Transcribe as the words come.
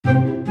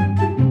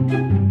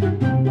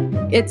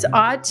It's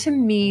odd to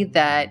me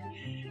that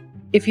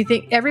if you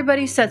think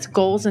everybody sets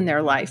goals in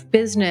their life,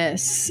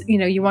 business,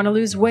 you want to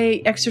lose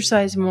weight,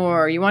 exercise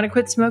more, you want to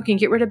quit smoking,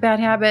 get rid of bad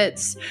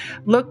habits,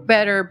 look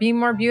better, be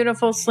more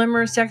beautiful,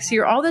 slimmer,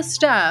 sexier, all this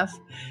stuff.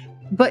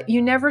 But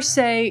you never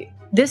say,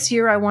 this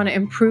year I want to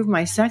improve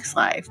my sex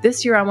life.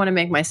 This year I want to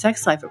make my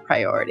sex life a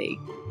priority.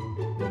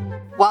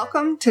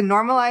 Welcome to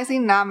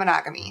Normalizing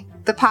Non-Monogamy,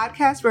 the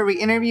podcast where we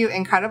interview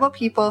incredible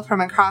people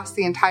from across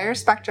the entire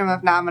spectrum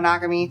of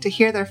non-monogamy to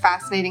hear their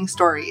fascinating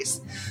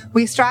stories.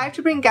 We strive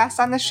to bring guests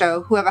on the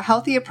show who have a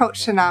healthy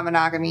approach to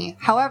non-monogamy.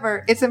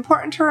 However, it's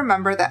important to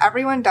remember that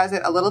everyone does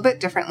it a little bit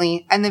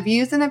differently, and the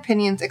views and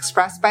opinions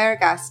expressed by our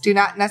guests do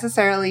not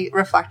necessarily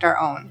reflect our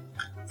own.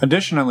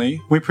 Additionally,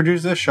 we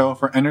produce this show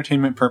for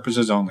entertainment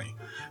purposes only.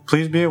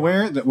 Please be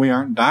aware that we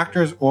aren't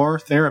doctors or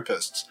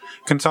therapists.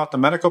 Consult a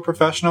medical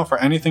professional for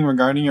anything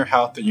regarding your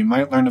health that you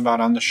might learn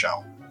about on the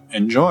show.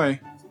 Enjoy!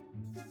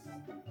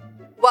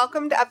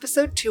 Welcome to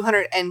episode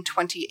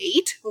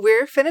 228.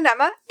 We're Finn and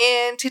Emma,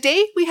 and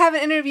today we have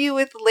an interview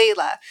with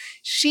Layla.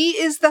 She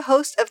is the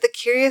host of the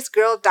Curious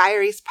Girl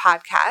Diaries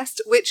podcast,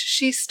 which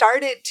she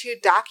started to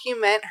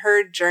document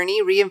her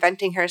journey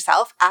reinventing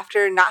herself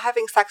after not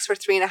having sex for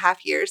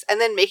 3.5 years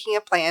and then making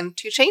a plan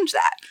to change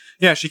that.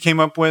 Yeah, she came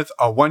up with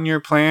a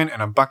 1-year plan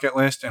and a bucket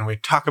list, and we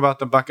talk about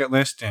the bucket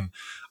list and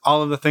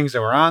all of the things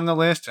that were on the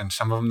list and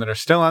some of them that are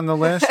still on the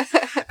list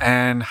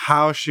and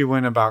how she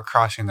went about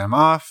crossing them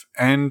off.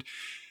 And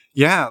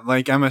yeah,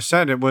 like Emma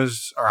said, it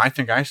was, or I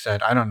think I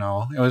said, I don't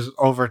know, it was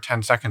over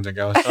 10 seconds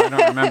ago, so I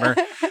don't remember.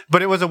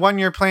 But it was a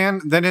 1-year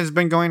plan that has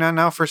been going on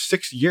now for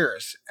 6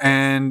 years.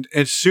 And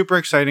it's super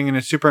exciting and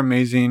it's super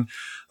amazing,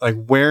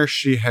 like where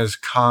she has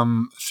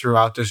come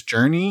throughout this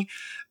journey.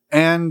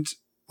 And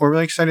we're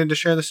really excited to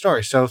share the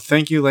story. So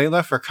thank you,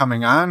 Layla, for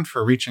coming on,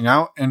 for reaching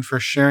out, and for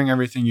sharing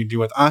everything you do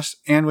with us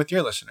and with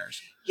your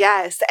listeners.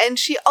 Yes, and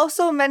she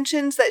also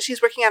mentions that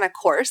she's working on a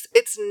course.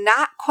 It's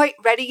not quite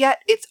ready yet.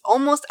 It's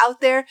almost out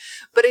there.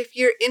 But if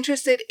you're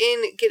interested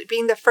in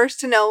being the first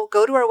to know,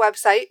 go to our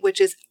website,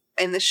 which is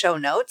in the show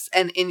notes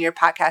and in your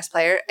podcast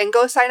player, and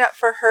go sign up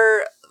for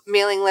her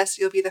mailing list.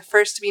 You'll be the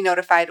first to be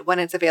notified when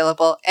it's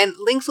available. And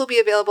links will be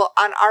available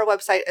on our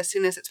website as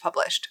soon as it's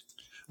published,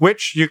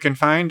 which you can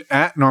find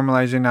at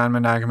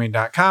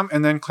normalizingnonmonogamy.com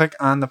and then click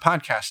on the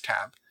podcast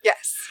tab.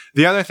 Yes.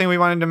 The other thing we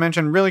wanted to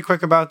mention really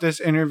quick about this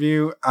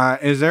interview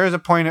is there is a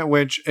point at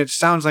which it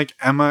sounds like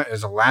Emma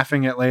is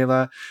laughing at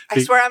Layla.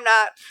 I swear I'm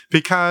not.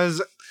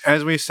 Because,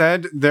 as we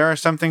said, there are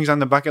some things on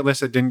the bucket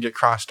list that didn't get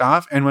crossed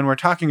off. And when we're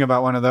talking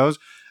about one of those,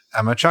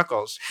 Emma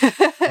chuckles.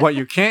 What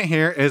you can't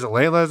hear is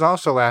Layla is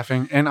also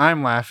laughing and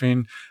I'm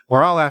laughing.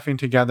 We're all laughing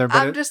together. But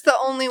I'm just the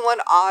only one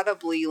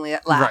audibly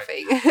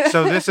laughing. Right.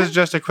 So this is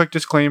just a quick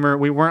disclaimer.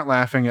 We weren't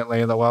laughing at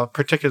Layla. Well,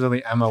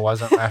 particularly Emma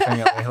wasn't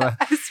laughing at Layla.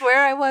 I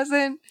swear I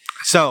wasn't.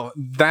 So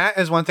that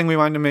is one thing we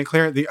wanted to make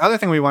clear. The other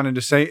thing we wanted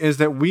to say is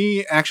that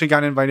we actually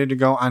got invited to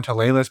go onto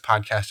Layla's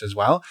podcast as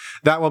well.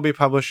 That will be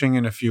publishing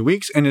in a few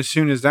weeks. And as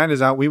soon as that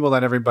is out, we will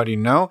let everybody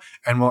know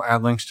and we'll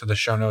add links to the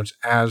show notes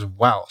as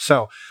well.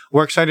 So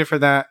we're excited for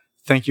that.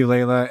 Thank you,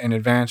 Layla, in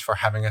advance for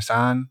having us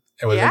on.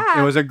 It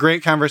was a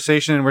great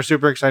conversation and we're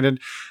super excited.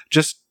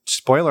 Just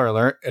spoiler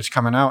alert, it's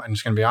coming out and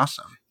it's going to be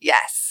awesome.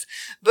 Yes.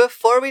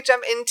 Before we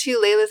jump into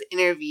Layla's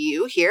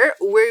interview here,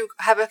 we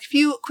have a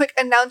few quick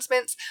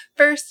announcements.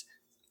 First,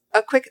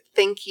 a quick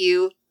thank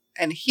you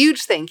and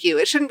huge thank you.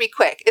 It shouldn't be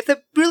quick. It's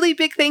a really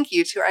big thank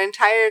you to our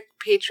entire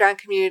Patreon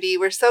community.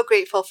 We're so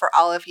grateful for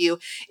all of you.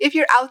 If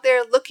you're out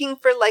there looking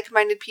for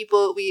like-minded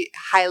people, we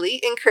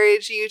highly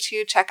encourage you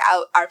to check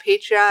out our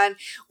Patreon.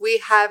 We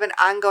have an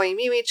ongoing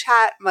MeWe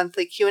chat,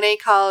 monthly Q&A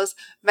calls,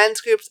 men's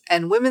groups,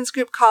 and women's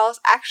group calls.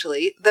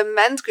 Actually, the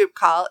men's group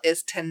call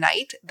is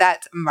tonight.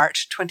 That's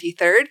March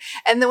 23rd.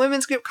 And the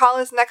women's group call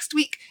is next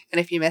week. And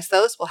if you miss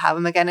those, we'll have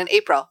them again in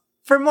April.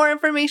 For more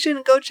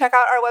information, go check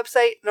out our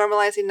website,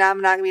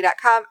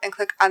 normalizingnonmonogamy.com, and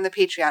click on the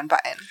Patreon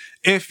button.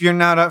 If you're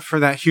not up for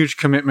that huge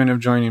commitment of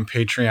joining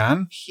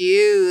Patreon.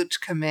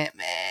 Huge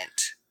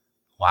commitment.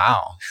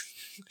 Wow.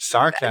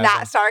 Sarcasm.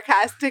 Not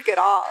sarcastic at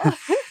all.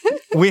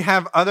 We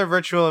have other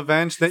virtual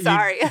events that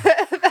Sorry.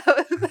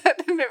 That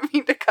didn't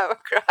mean to come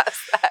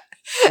across that.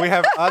 We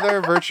have other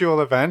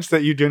virtual events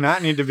that you do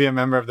not need to be a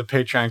member of the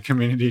Patreon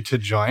community to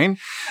join.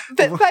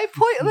 But my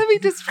point, let me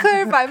just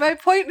clarify. My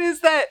point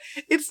is that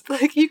it's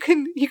like you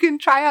can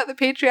try out the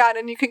Patreon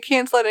and you can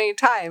cancel at any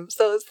time.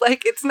 So it's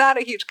like it's not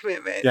a huge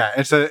commitment. Yeah,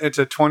 it's a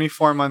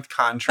 24-month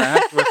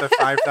contract with a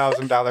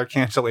 $5,000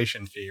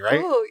 cancellation fee,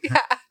 right? Oh,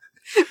 yeah.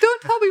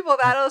 Don't tell people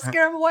that. It'll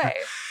scare them away.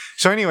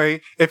 So anyway,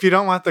 if you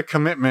don't want the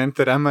commitment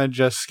that Emma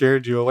just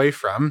scared you away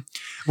from,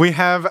 we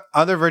have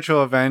other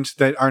virtual events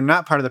that are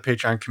not part of the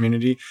Patreon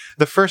community.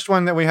 The first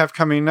one that we have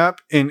coming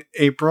up in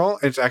April,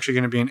 it's actually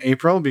going to be in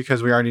April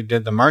because we already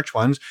did the March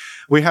ones.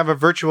 We have a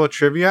virtual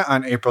trivia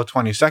on April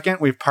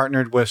 22nd. We've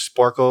partnered with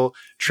Sporkle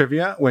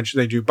Trivia, which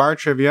they do bar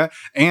trivia,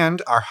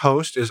 and our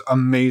host is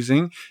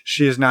amazing.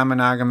 She is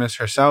non-monogamous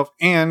herself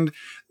and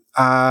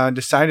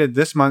decided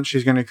this month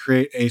she's going to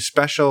create a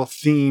special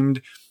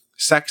themed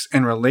sex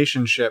and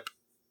relationship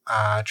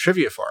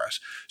trivia for us.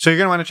 So you're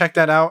going to want to check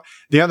that out.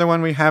 The other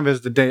one we have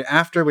is the day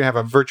after. We have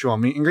a virtual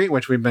meet and greet,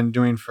 which we've been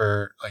doing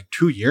for like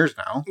 2 years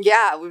now.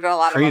 Yeah, we've done a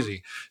lot of them.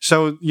 Crazy.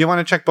 So you want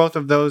to check both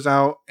of those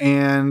out,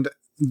 and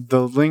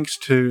the links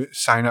to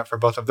sign up for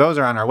both of those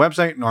are on our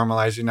website,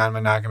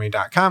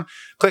 normalizingnonmonogamy.com.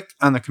 Click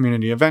on the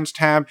community events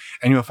tab,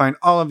 and you'll find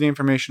all of the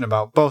information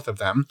about both of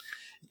them.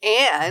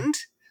 And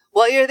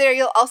while you're there,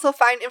 you'll also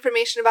find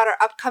information about our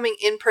upcoming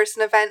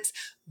in-person events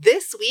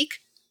this week,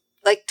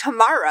 like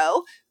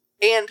tomorrow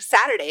and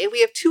Saturday.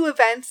 We have 2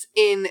 events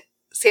in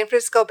San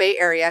Francisco Bay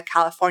Area,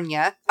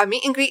 California, a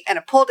meet and greet and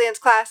a pole dance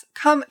class.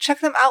 Come check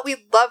them out.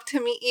 We'd love to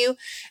meet you.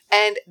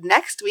 And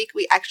next week,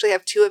 we actually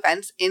have 2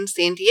 events in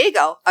San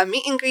Diego, a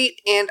meet and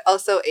greet and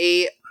also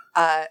a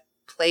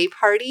play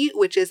party,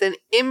 which is an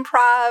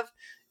improv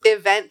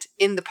event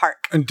in the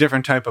park. A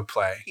different type of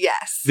play.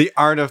 Yes. The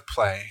art of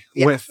play.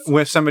 Yes.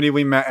 With somebody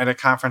we met at a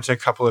conference a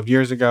couple of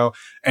years ago,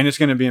 and it's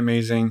going to be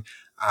amazing.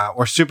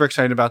 We're super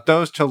excited about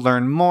those. To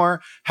learn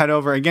more, head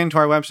over again to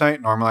our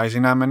website,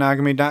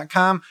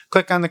 normalizingnonmonogamy.com.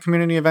 Click on the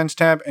community events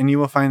tab, and you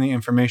will find the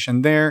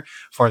information there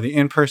for the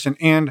in-person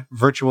and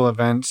virtual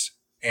events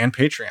and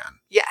Patreon.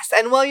 Yes.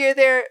 And while you're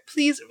there,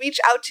 please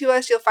reach out to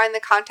us. You'll find the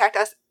contact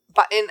us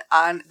button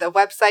on the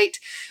website.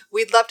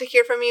 We'd love to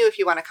hear from you if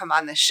you want to come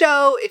on the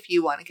show, if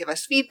you want to give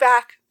us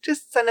feedback.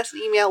 Just send us an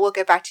email. We'll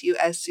get back to you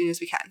as soon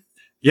as we can.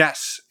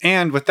 Yes.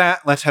 And with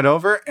that, let's head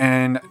over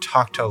and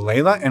talk to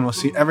Layla, and we'll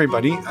see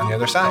everybody on the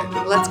other side.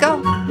 Let's go.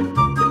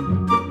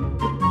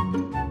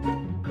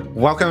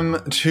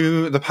 Welcome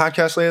to the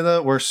podcast,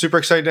 Layla. We're super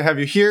excited to have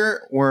you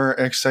here. We're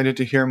excited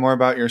to hear more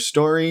about your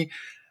story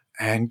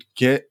and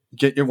get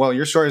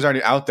your story is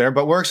already out there,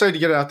 but we're excited to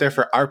get it out there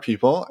for our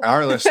people,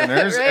 our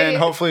listeners, Right. and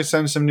hopefully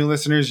send some new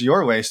listeners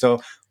your way.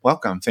 So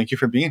welcome. Thank you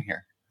for being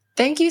here.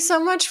 Thank you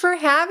so much for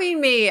having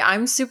me.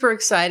 I'm super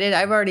excited.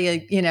 I've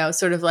already,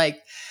 sort of like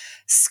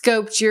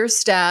scoped your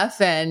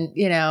stuff and,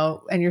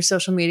 and your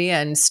social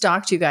media and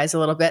stalked you guys a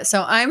little bit.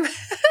 So I'm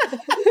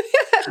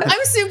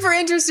I'm super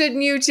interested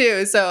in you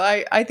too. So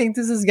I think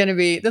this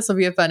will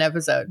be a fun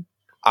episode.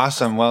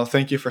 Awesome. Well,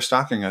 thank you for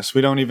stalking us.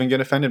 We don't even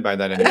get offended by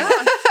that anymore.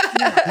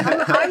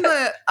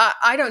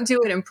 I don't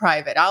do it in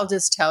private. I'll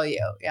just tell you.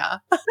 Yeah.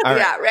 All right.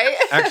 Yeah, right?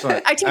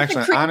 Excellent.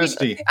 Excellent.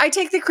 Honesty. I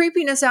take the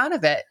creepiness out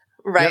of it.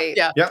 Right.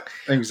 Yeah. Yep.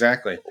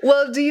 Exactly.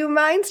 Well, do you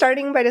mind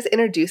starting by just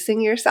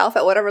introducing yourself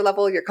at whatever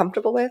level you're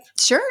comfortable with?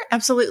 Sure,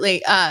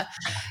 absolutely. My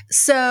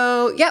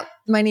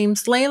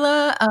name's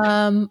Layla.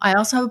 I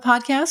also have a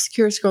podcast,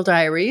 Curious Girl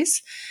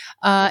Diaries.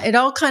 It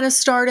all kind of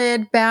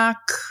started back,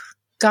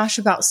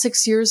 about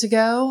 6 years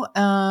ago,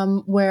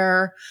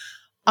 where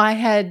I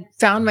had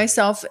found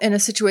myself in a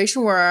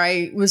situation where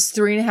I was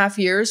 3.5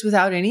 years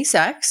without any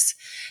sex.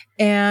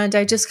 And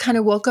I just kind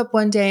of woke up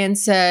one day and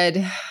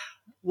said,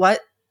 what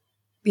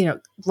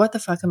the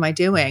fuck am I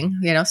doing?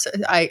 So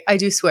I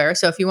do swear.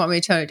 So if you want me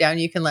to tone it down,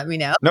 you can let me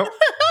know. Nope.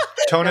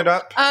 Tone it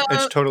up.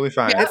 It's totally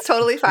fine. It's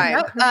totally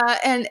fine.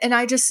 And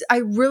I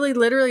really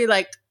literally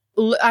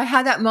I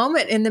had that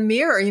moment in the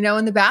mirror,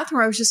 in the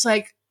bathroom. I was just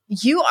like,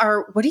 what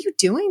are you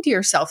doing to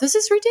yourself? This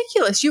is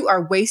ridiculous. You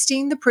are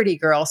wasting the pretty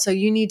girl. So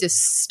you need to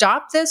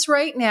stop this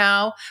right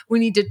now. We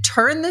need to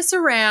turn this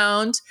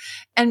around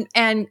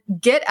and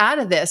get out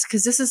of this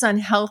because this is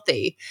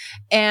unhealthy.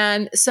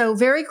 And so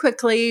very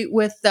quickly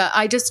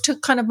I just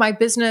took kind of my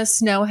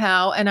business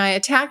know-how and I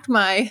attacked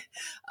my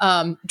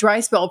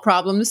dry spell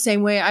problem the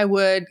same way I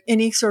would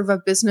any sort of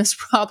a business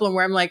problem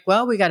where I'm like,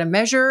 well, we got to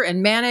measure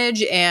and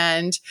manage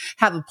and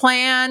have a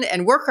plan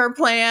and work our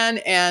plan.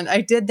 And I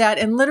did that.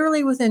 And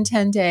literally within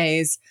 10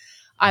 days,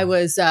 I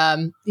was,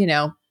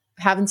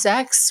 having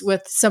sex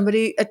with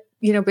somebody,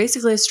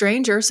 basically a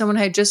stranger, someone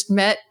I had just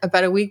met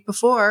about a week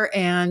before.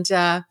 And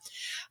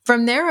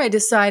from there, I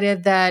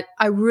decided that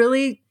I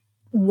really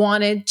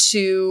wanted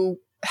to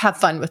have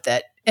fun with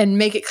it and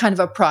make it kind of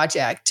a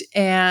project.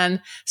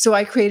 And so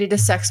I created a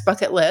sex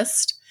bucket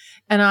list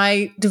and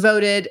I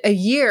devoted a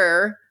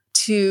year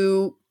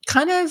to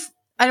kind of,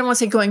 I don't want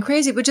to say going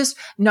crazy, but just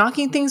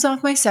knocking things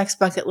off my sex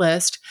bucket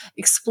list,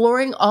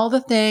 exploring all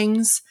the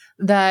things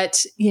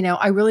that,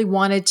 I really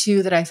wanted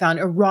to, that I found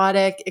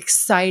erotic,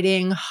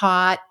 exciting,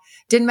 hot.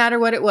 Didn't matter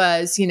what it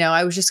was,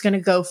 I was just going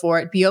to go for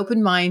it, be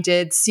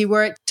open-minded, see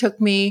where it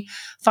took me,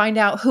 find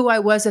out who I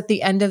was at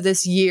the end of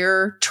this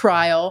year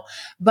trial.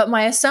 But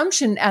my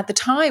assumption at the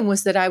time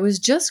was that I was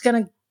just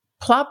going to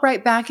plop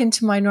right back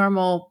into my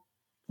normal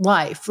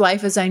life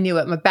as I knew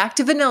it, back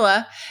to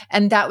vanilla.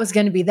 And that was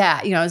going to be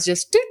that, I was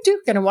just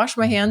going to wash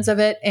my hands of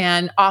it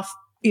and off,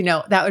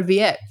 that would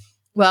be it.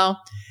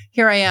 Well,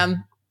 here I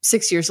am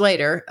 6 years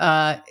later.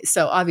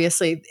 So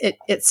obviously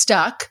it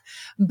stuck.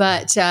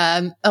 But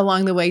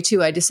along the way,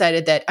 too, I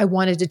decided that I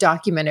wanted to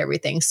document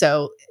everything.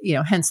 So,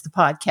 hence the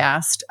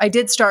podcast. I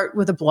did start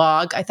with a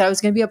blog. I thought I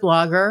was going to be a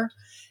blogger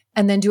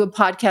and then do a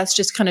podcast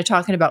just kind of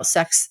talking about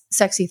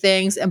sexy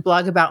things and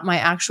blog about my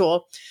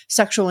actual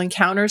sexual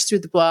encounters through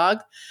the blog.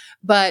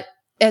 But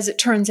as it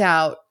turns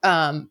out,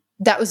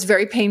 that was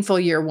very painful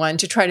year one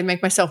to try to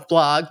make myself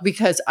blog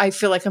because I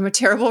feel like I'm a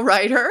terrible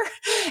writer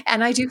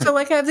and I do feel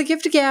like I have the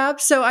gift of gab.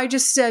 So I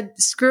just said,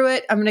 screw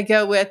it. I'm going to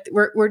go with,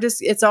 we're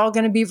just, it's all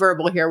going to be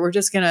verbal here. We're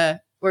just going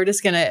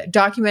to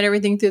document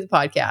everything through the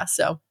podcast.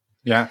 So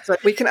yeah,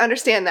 we can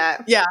understand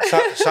that. Yeah.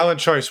 Solid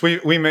choice.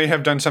 We may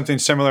have done something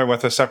similar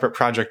with a separate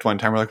project one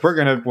time. We're like,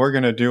 we're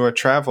going to do a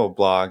travel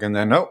blog. And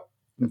then, nope,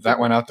 that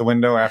went out the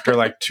window after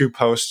like 2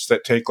 posts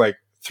that take like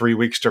 3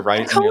 weeks to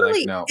write. Totally. And you're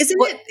like, no. Isn't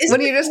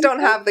when you just don't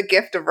have the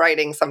gift of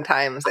writing,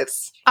 sometimes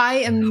it's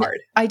hard.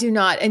 I do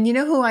not. And you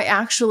know who I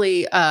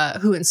actually,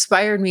 who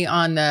inspired me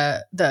on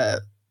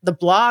the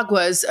blog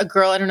was a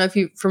girl. I don't know if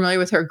you're familiar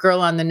with her, Girl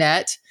on the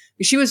Net.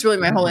 She was really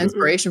my whole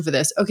inspiration for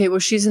this. Okay. Well,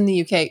 she's in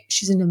the UK.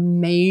 She's an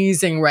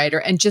amazing writer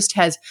and just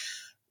has,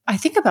 I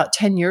think, about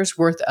 10 years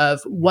worth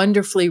of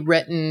wonderfully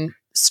written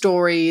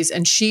stories.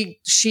 And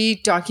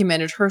she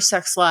documented her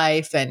sex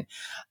life. And,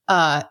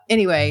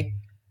 anyway,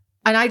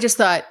 and I just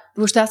thought,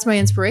 well, that's my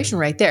inspiration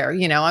right there.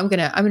 You know, I'm going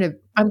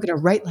to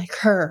write like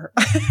her.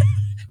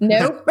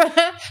 Nope.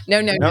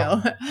 No,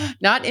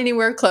 not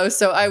anywhere close.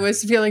 So I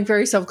was feeling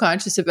very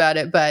self-conscious about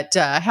it, but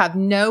have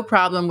no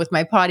problem with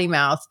my potty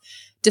mouth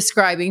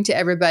describing to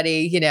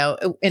everybody, you know,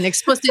 in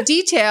explicit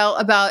detail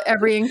about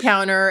every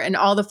encounter and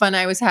all the fun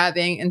I was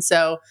having. And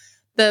so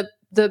the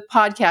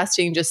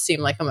podcasting just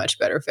seemed like a much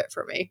better fit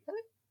for me.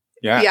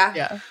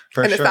 Yeah.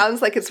 For and sure. It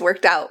sounds like it's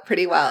worked out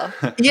pretty well.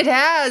 It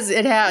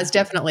has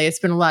definitely. It's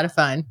been a lot of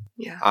fun.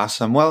 Yeah.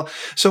 Awesome. Well,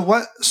 so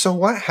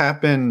what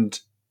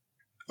happened?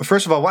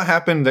 First of all, what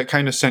happened that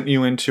kind of sent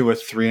you into a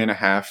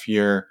 3.5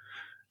 year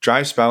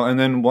dry spell? And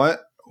then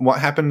what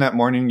happened that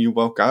morning you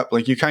woke up?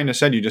 Like you kind of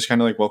said, you just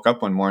kind of like woke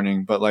up one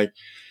morning, but like,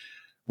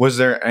 was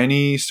there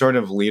any sort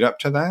of lead up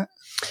to that?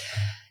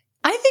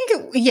 I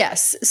think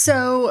yes.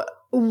 So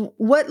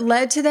what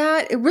led to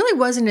that? It really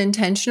wasn't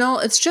intentional.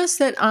 It's just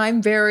that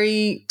I'm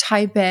very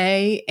type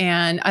A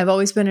and I've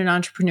always been an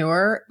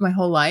entrepreneur my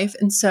whole life.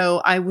 And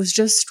so I was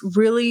just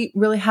really,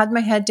 really had my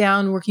head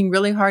down, working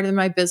really hard in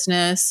my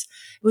business,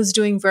 was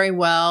doing very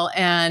well.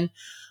 And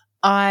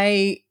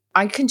I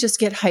can just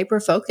get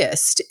hyper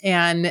focused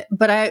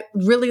but I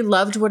really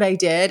loved what I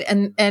did.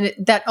 And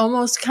that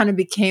almost kind of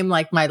became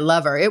like my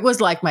lover. It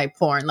was like my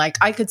porn. Like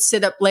I could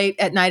sit up late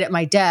at night at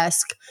my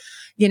desk,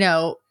 you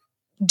know,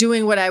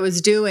 doing what I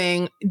was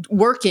doing,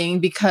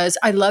 working because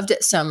I loved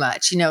it so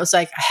much. You know, it's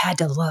like I had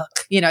to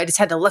look, you know, I just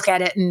had to look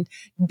at it and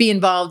be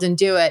involved and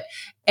do it.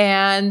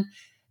 And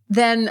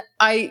then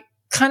I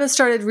kind of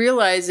started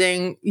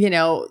realizing, you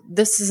know,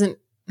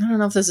 I don't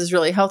know if this is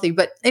really healthy,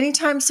 but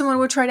anytime someone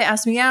would try to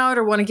ask me out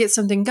or want to get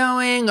something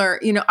going or,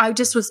 you know, I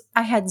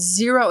had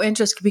zero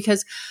interest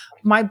because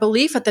my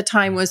belief at the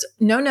time was,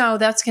 no,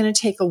 that's going to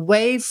take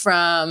away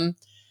from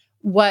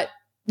what,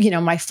 you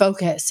know, my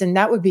focus, and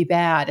that would be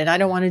bad. And I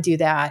don't want to do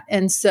that.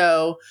 And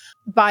so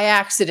by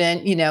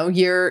accident, you know,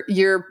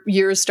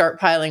 years start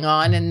piling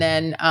on. And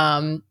then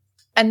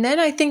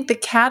I think the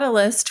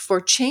catalyst for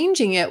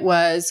changing it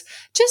was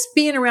just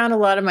being around a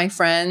lot of my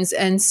friends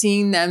and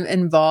seeing them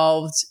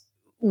involved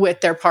with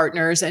their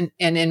partners and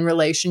in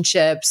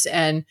relationships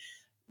and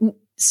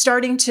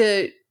starting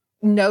to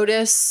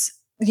notice,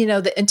 you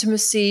know, the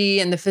intimacy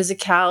and the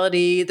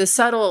physicality, the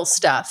subtle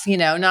stuff,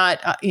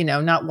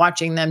 not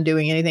watching them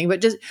doing anything,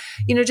 but just,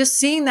 you know, just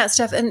seeing that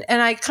stuff. And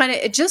I kind of,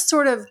 it just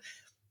sort of,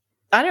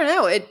 I don't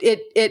know,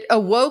 it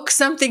awoke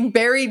something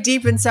buried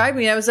deep inside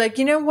me. I was like,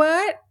 you know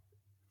what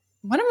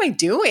am I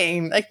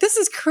doing? Like, this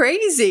is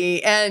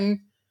crazy. And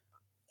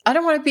I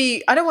don't want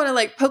to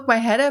like poke my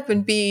head up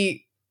and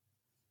be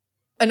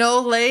an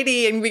old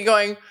lady and be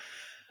going,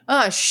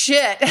 oh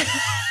shit.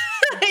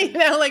 You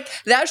know, like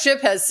that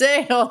ship has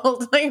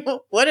sailed. Like,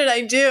 what did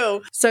I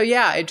do? So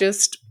yeah, I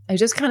just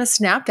kind of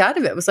snapped out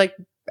of it. It was like,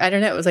 I don't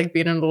know. It was like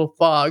being in a little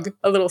fog,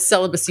 a little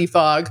celibacy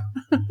fog.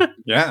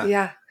 Yeah.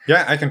 Yeah.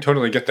 Yeah. I can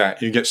totally get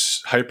that. You get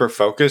hyper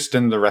focused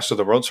and the rest of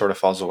the world sort of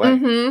falls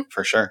away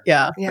for sure.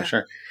 Yeah. For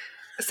sure.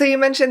 So you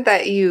mentioned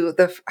that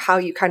how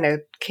you kind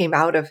of came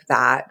out of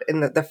that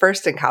in the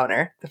first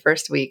encounter, the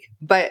first week,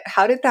 but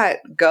how did that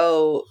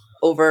go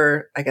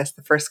over, I guess,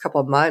 the first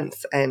couple of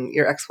months and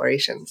your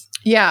explorations?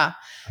 Yeah.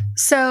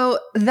 So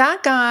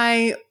that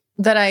guy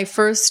that I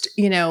first,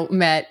 you know,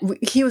 met,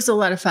 he was a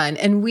lot of fun.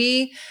 And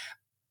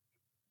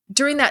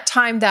during that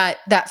time,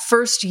 that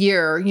first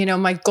year, you know,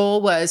 my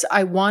goal was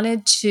I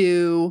wanted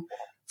to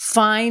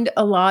find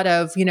a lot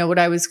of, you know, what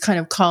I was kind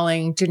of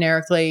calling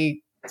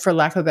generically, for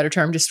lack of a better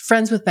term, just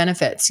friends with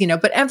benefits, you know,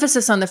 but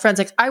emphasis on the friends.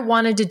 Like I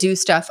wanted to do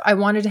stuff. I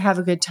wanted to have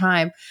a good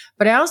time,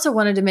 but I also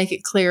wanted to make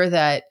it clear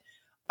that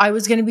I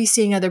was going to be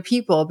seeing other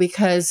people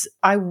because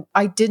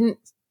I didn't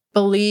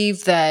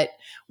believe that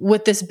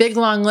with this big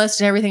long list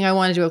and everything I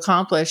wanted to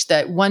accomplish,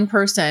 that one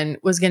person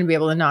was going to be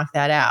able to knock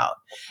that out.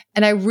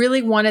 And I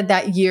really wanted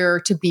that year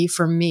to be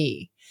for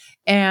me.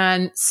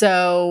 And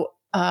so,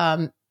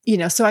 you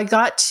know, so I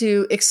got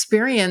to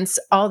experience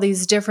all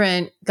these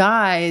different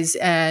guys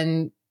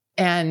and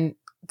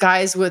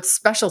guys with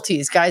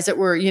specialties, guys that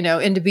were, you know,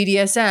 into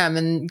BDSM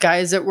and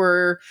guys that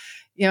were,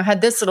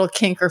 had this little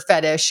kink or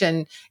fetish,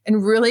 and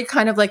really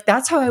kind of like,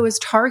 that's how I was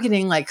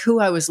targeting like who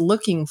I was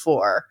looking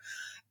for.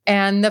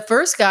 And the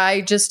first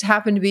guy just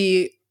happened to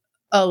be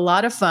a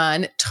lot of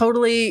fun,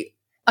 totally,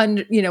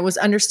 was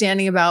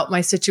understanding about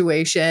my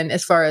situation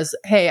as far as,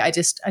 hey, I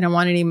don't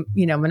want any,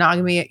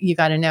 monogamy. You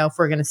got to know if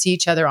we're going to see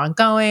each other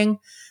ongoing,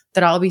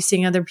 that I'll be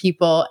seeing other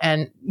people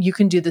and you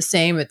can do the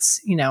same.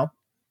 It's,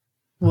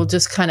 we'll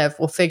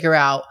figure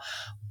out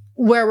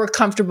where we're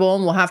comfortable,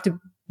 and we'll have to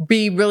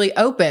be really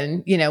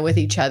open, with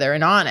each other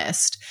and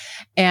honest.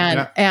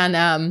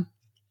 And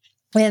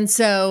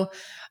so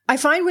I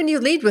find when you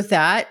lead with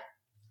that,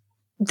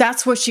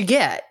 that's what you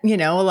get, a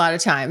lot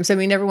of times. I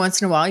mean, every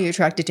once in a while you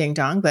attract a ding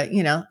dong, but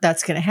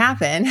that's going to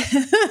happen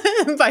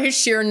by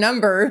sheer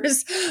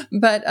numbers.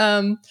 But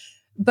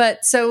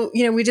so,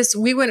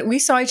 we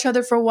saw each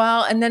other for a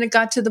while, and then it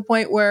got to the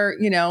point where,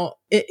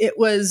 it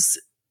was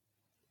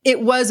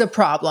a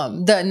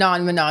problem. The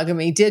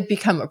non-monogamy did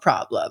become a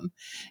problem.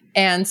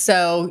 And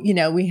so,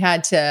 we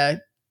had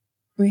to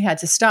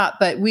stop,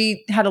 but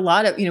we had a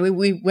lot of,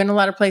 we went a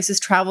lot of places,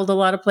 traveled a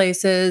lot of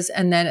places.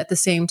 And then at the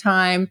same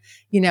time,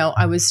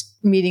 I was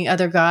meeting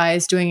other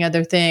guys, doing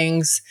other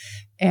things.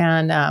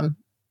 And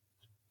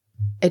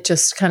it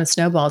just kind of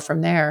snowballed from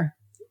there.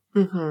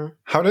 Mm-hmm.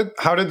 How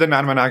did the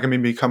non-monogamy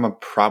become a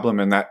problem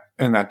in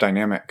that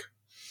dynamic?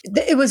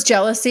 It was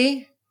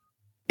jealousy.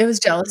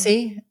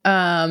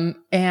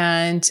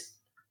 And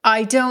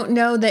I don't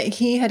know that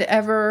he had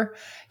ever,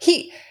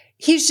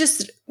 he's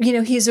just,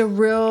 he's a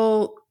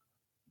real,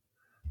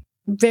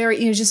 very,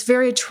 just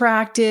very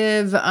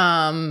attractive,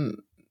 kind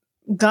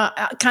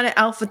of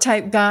alpha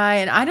type guy.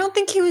 And I don't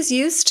think he was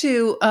used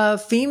to a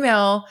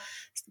female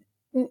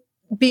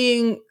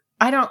being,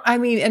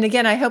 and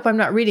again, I hope I'm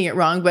not reading it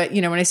wrong, but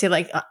when I say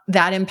like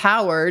that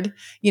empowered,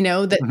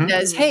 that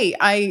says,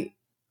 hey,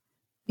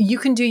 you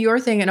can do your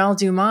thing and I'll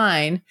do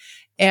mine.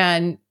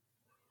 And,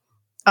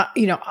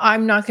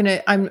 I'm not going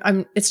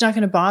to, it's not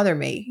going to bother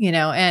me,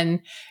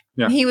 and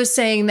he was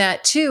saying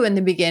that too in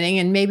the beginning.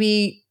 And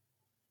maybe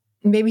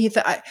he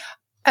thought,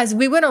 as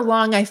we went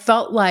along, I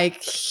felt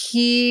like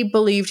he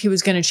believed he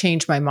was going to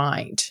change my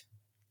mind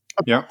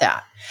about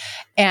that.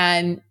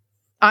 And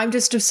I'm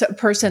just a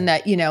person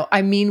that,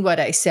 I mean what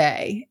I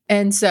say.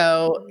 And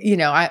so,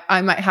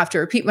 I might have to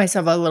repeat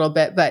myself a little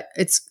bit, but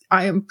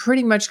I am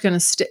pretty much going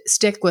to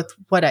stick with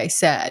what I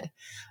said.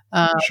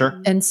 Sure.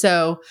 And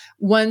so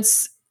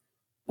once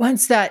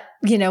that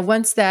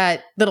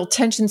little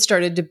tension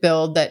started to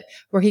build, that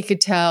where he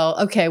could tell,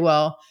 okay,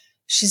 well,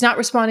 she's not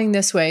responding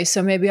this way,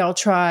 so maybe I'll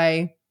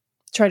try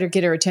to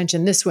get her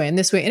attention this way and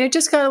this way. And it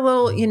just got a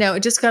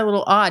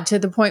little, odd, to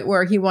the point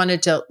where he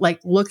wanted to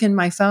like look in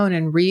my phone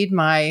and read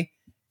my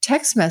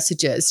text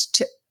messages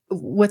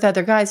with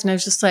other guys. And I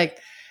was just like,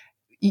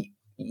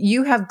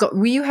 you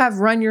have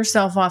run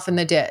yourself off in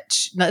the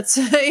ditch. That's,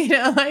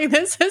 like,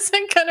 this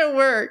isn't going to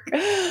work.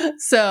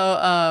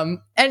 So,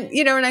 and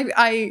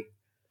I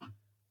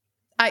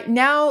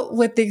now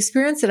with the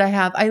experience that I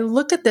have, I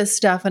look at this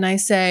stuff and I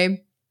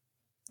say,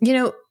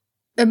 the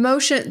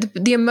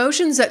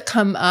emotions that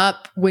come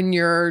up when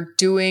you're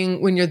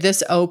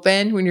this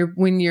open,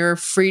 when you're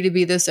free to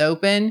be this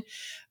open,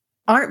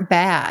 aren't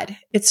bad.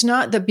 It's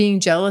not that being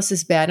jealous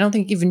is bad. I don't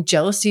think even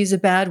jealousy is a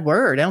bad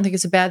word. I don't think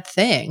it's a bad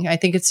thing. I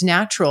think it's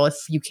natural if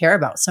you care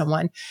about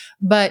someone,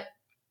 but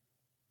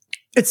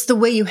it's the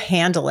way you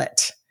handle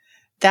it.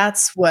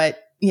 That's what,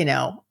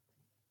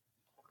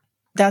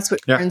 that's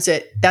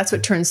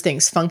what turns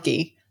things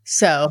funky.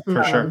 So,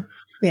 for sure.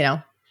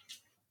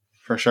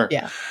 For sure.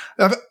 Yeah.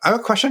 I have a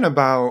question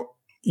about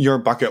your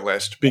bucket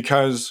list,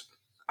 because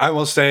I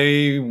will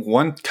say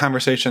one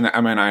conversation that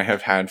Emma and I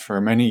have had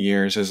for many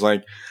years is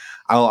like,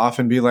 I'll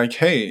often be like,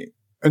 hey,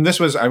 and this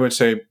was, I would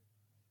say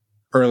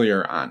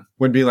earlier on,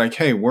 would be like,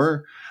 hey,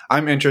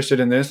 I'm interested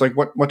in this. Like,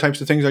 what types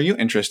of things are you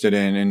interested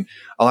in? And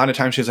a lot of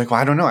times she's like,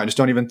 well, I don't know. I just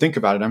don't even think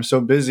about it. I'm so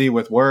busy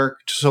with work.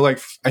 So like,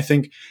 I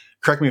think,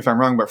 correct me if I'm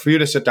wrong, but for you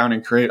to sit down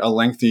and create a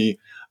lengthy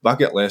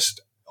bucket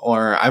list,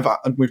 or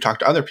we've talked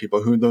to other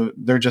people who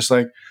they're just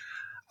like,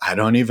 I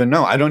don't even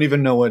know. I don't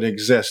even know what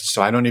exists.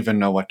 So I don't even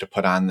know what to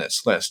put on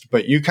this list.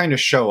 But you kind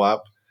of show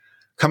up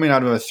coming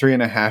out of a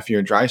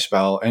 3.5-year dry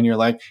spell, and you're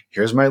like,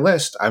 here's my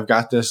list. I've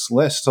got this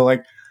list. So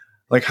like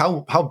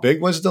how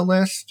big was the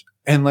list?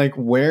 And like,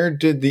 where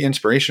did the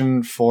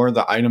inspiration for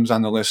the items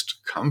on the list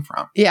come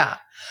from? Yeah.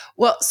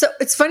 Well, so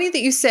it's funny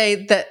that you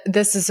say that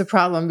this is a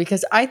problem,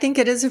 because I think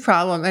it is a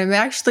problem. I'm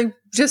actually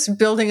just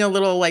building a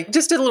little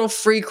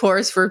free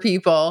course for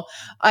people.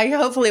 I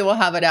hopefully will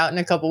have it out in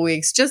a couple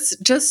weeks,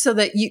 just so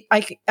that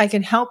I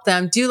can help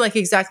them do like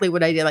exactly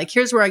what I did. Like,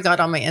 here's where I got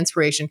all my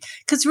inspiration,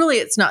 because really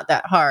it's not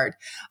that hard.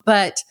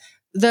 But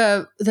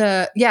at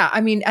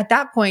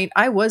that point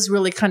I was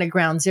really kind of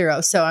ground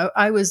zero. So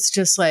I was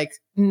just like,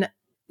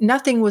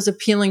 nothing was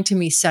appealing to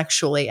me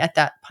sexually at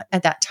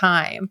that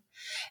time.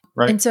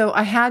 Right. And so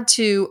I had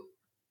to,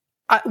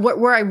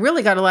 where I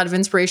really got a lot of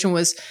inspiration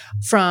was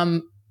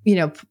from,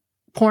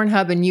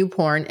 Pornhub and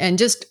YouPorn, and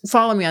just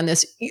follow me on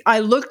this. I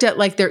looked at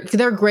like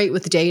they're great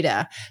with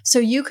data. So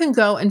you can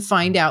go and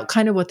find out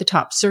kind of what the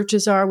top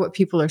searches are, what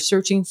people are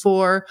searching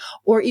for,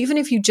 or even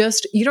if you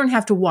don't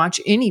have to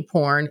watch any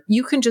porn,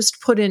 you can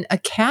just put in a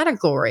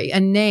category, a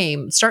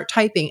name, start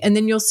typing, and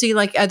then you'll see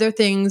like other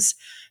things,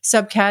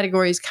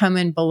 subcategories come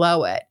in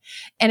below it.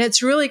 And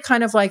it's really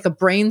kind of like a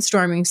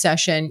brainstorming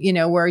session,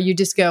 where you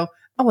just go,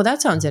 oh, well,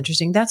 that sounds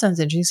interesting. That sounds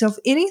interesting. So if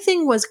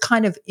anything was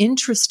kind of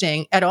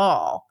interesting at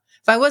all,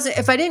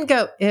 if I didn't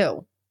go,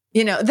 ew,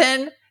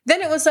 then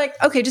it was like,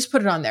 okay, just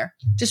put it on there.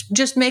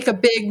 Just make a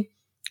big,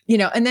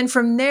 and then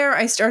from there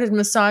I started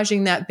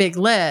massaging that big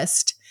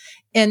list.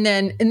 And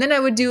then I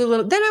would do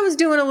I was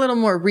doing a little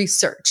more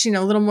research,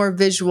 a little more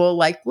visual,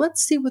 like,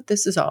 let's see what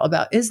this is all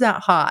about. Is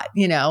that hot?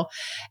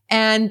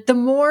 And the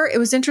more it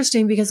was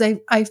interesting because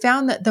I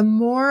found that the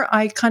more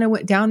I kind of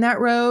went down that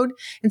road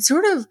and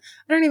sort of,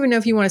 I don't even know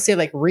if you want to say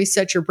like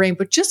reset your brain,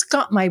 but just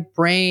got my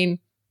brain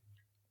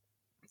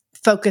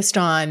focused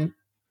on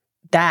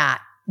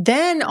that.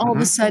 Then all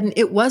of a sudden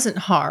it wasn't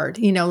hard,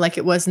 like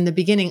it was in the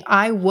beginning.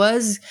 I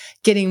was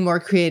getting more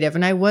creative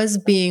and I was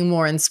being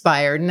more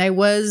inspired and I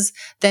was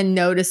then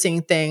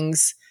noticing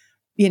things,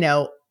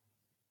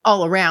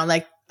 all around.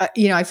 Like,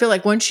 I feel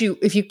like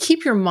if you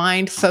keep your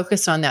mind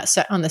focused on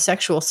on the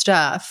sexual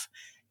stuff,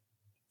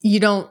 you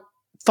don't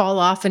fall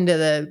off into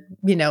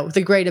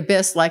the great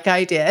abyss like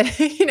I did,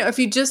 if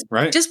you just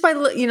by,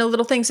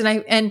 little things.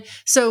 And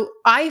so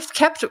I've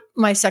kept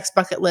my sex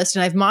bucket list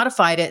and I've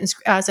modified it. And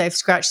as I've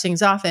scratched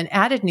things off and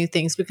added new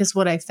things, because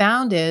what I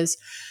found is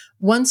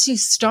once you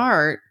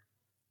start,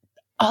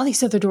 all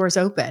these other doors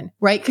open,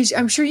 right? Because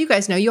I'm sure you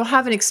guys know you'll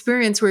have an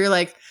experience where you're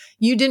like,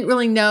 you didn't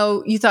really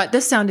know, you thought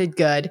this sounded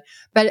good,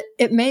 but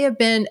it may have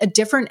been a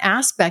different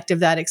aspect of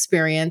that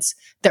experience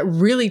that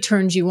really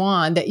turned you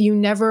on that you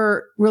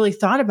never really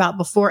thought about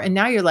before. And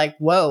now you're like,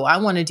 whoa, I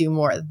want to do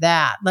more of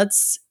that.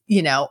 Let's,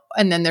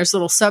 and then there's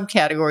little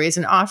subcategories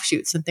and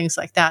offshoots and things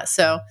like that.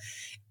 So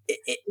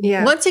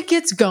once it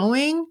gets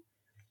going,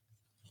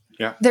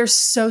 there's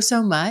so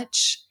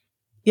much.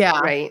 Yeah.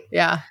 Right.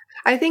 Yeah.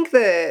 I think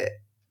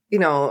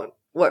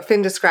what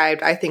Finn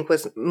described, I think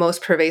was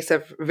most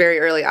pervasive very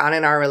early on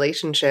in our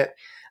relationship.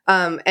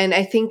 And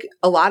I think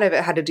a lot of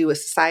it had to do with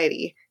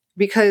society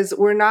because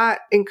we're not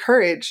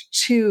encouraged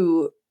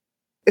to,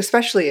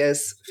 especially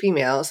as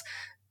females,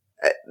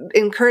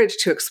 encouraged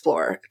to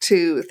explore,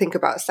 to think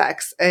about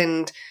sex.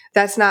 And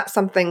that's not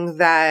something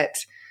that,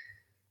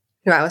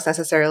 I was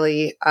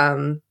necessarily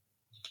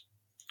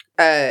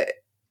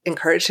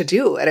encouraged to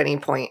do at any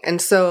point. And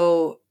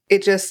so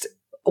it just,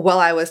 while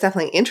I was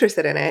definitely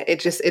interested in it,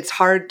 it's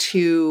hard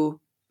to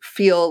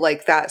feel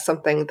like that's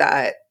something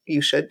that you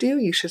should do.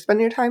 You should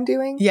spend your time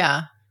doing.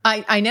 Yeah,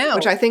 I know.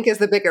 Which I think is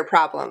the bigger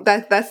problem.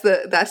 That's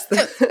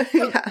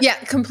the yeah,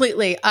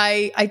 completely.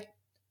 I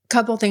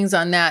couple things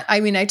on that. I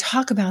mean, I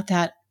talk about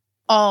that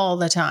all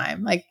the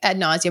time, like ad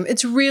nauseum.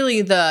 It's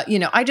really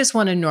I just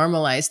want to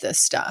normalize this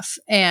stuff.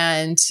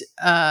 And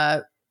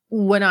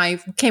when I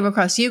came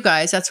across you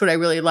guys, that's what I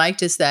really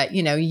liked is that,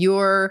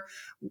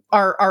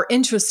 our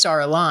interests are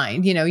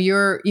aligned.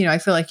 I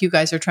feel like you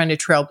guys are trying to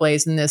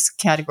trailblaze in this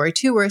category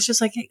too, where it's just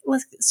like, hey,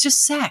 it's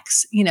just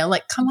sex,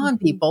 like, come on,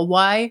 people.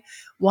 Why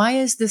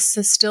is this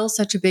still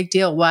such a big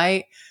deal?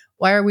 Why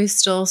are we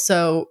still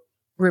so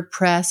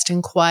repressed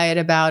and quiet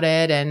about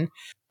it?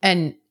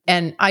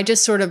 And I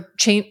just sort of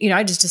changed,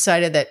 I just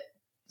decided that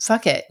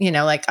fuck it,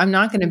 I'm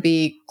not going to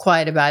be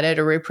quiet about it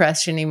or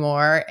repressed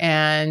anymore.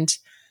 And,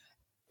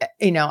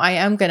 I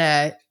am going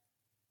to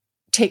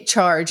take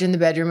charge in the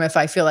bedroom if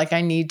I feel like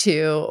I need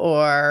to,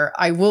 or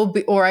I will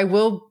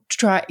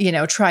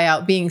try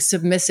out being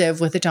submissive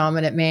with a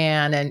dominant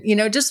man.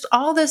 And, just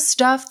all this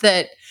stuff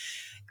that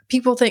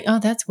people think, oh,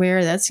 that's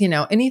weird. That's,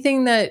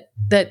 anything that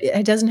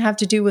it doesn't have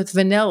to do with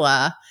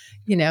vanilla,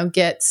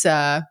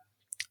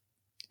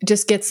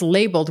 just gets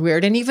labeled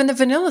weird. And even the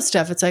vanilla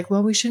stuff, it's like,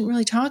 well, we shouldn't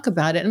really talk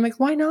about it. And I'm like,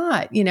 why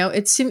not?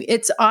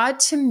 It's odd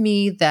to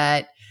me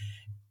that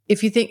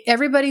if you think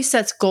everybody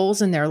sets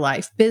goals in their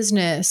life,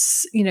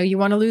 business, you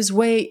want to lose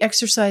weight,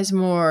 exercise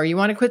more, you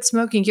want to quit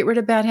smoking, get rid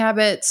of bad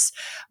habits,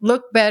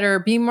 look better,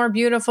 be more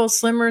beautiful,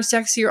 slimmer,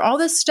 sexier, all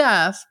this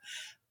stuff.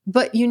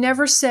 But you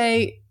never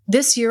say,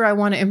 this year I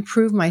want to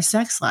improve my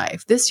sex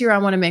life. This year I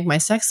want to make my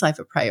sex life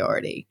a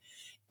priority.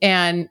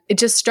 And it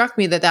just struck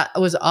me that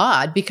was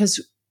odd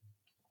because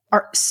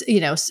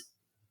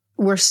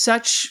we're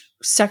such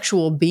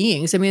sexual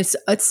beings. I mean,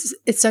 it's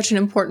such an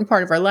important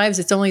part of our lives.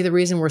 It's only the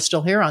reason we're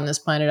still here on this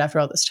planet after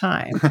all this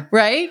time.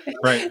 Right.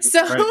 Right.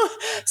 So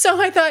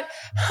I thought,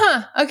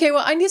 okay,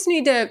 well, I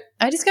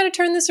just got to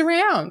turn this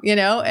around,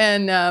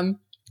 and,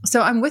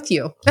 so I'm with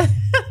you.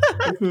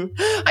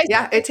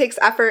 It takes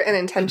effort and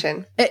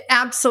intention.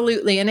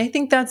 Absolutely. And I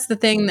think that's the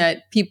thing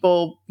that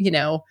people,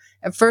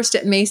 at first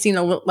it may seem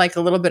like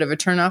a little bit of a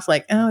turnoff,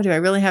 like, oh, do I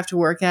really have to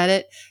work at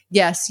it?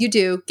 Yes, you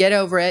do. Get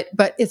over it.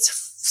 But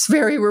it's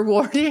very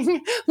rewarding.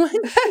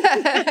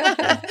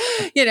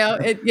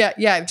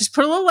 Just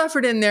put a little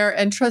effort in there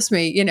and trust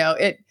me,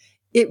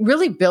 it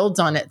really builds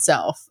on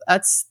itself.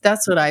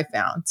 That's what I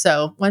found.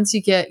 So once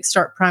you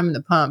start priming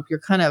the pump, you're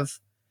kind of,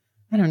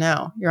 I don't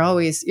know, you're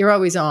always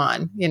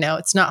on,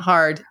 it's not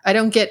hard. I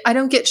don't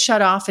get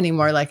shut off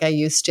anymore like I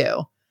used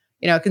to.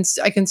 I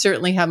can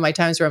certainly have my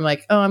times where I'm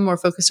like, oh, I'm more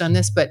focused on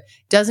this, but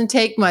it doesn't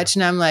take much.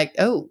 And I'm like,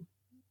 oh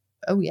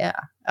yeah.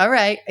 All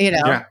right.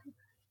 Yeah.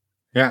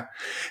 Yeah.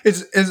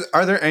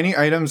 Are there any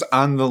items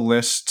on the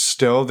list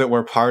still that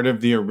were part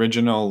of the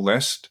original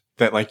list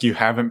that like you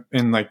haven't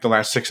in like the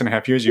last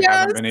 6.5 years, you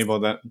haven't been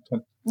able to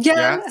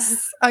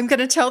Yes. Yeah? I'm going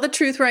to tell the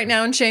truth right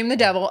now and shame the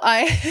devil.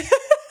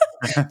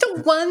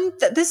 The one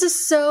that this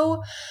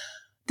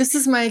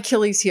is my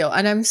Achilles heel,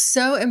 and I'm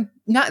so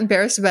not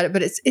embarrassed about it,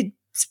 but it's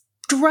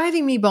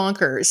driving me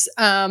bonkers.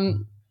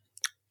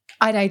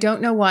 And I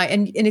don't know why.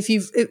 And if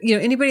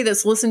anybody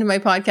that's listened to my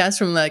podcast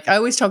from like, I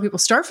always tell people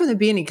start from the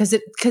beginning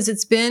because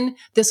it's been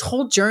this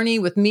whole journey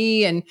with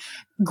me and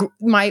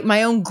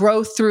my own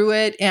growth through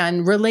it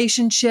and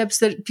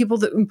relationships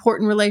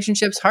important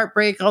relationships,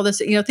 heartbreak, all this,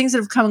 things that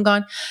have come and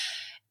gone.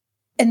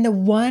 And the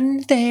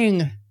one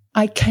thing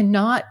I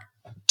cannot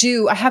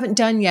do, I haven't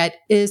done yet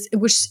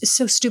which is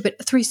so stupid,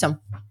 a threesome.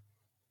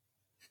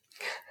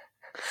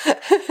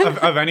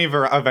 of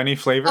any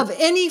flavor? Of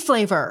any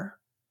flavor.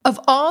 Of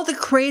all the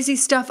crazy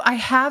stuff I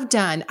have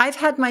done, I've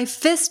had my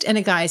fist in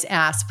a guy's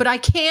ass, but I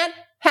can't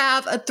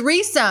have a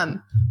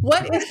threesome.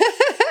 What is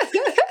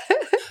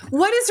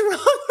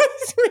wrong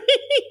with me?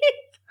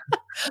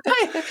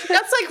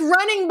 That's like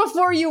running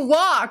before you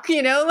walk,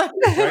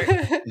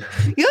 Right.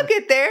 You'll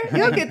get there.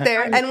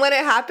 And when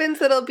it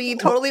happens, it'll be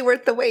totally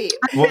worth the wait.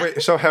 Well,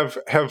 wait, so have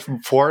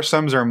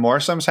foursomes or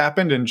moresomes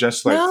happened and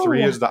just like No.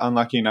 3 is the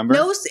unlucky number?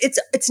 No,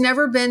 it's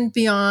never been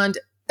beyond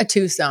a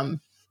twosome.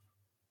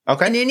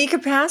 Okay. In any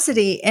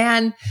capacity.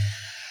 And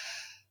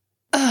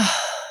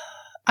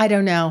I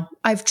don't know.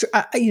 I've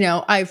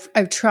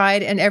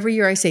tried, and every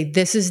year I say,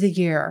 this is the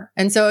year.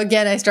 And so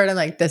again, I'm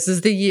like, this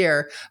is the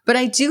year, but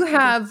I do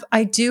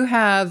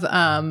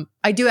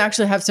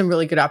actually have some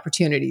really good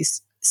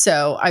opportunities.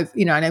 So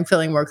and I'm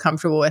feeling more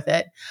comfortable with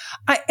it.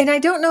 I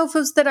don't know if it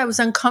was that I was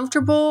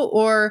uncomfortable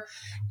or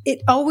I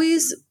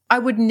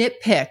would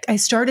nitpick. I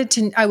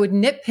would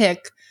nitpick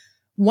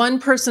one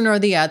person or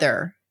the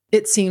other,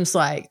 it seems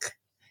like.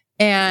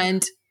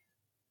 And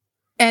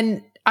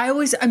I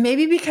always,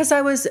 maybe because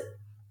I'm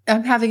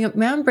having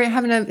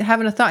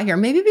a thought here.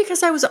 Maybe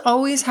because I was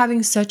always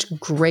having such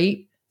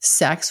great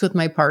sex with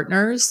my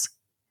partners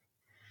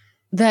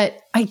that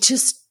I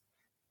just,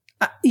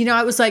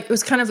 I was like,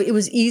 it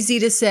was easy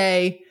to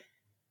say,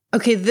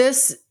 okay,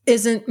 this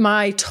isn't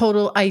my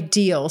total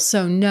ideal.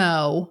 So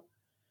no,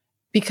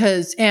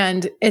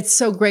 and it's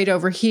so great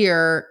over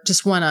here,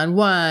 just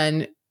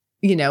one-on-one,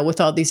 with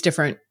all these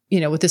different,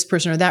 with this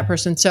person or that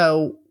person.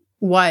 So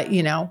why,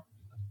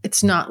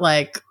 it's not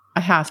like I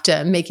have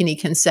to make any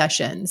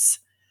concessions.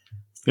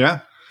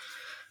 Yeah.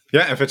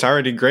 Yeah. If it's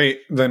already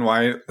great, then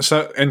why?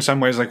 So in some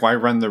ways, like why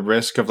run the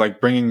risk of like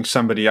bringing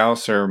somebody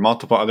else or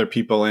multiple other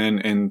people in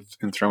and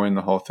throwing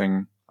the whole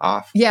thing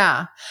off?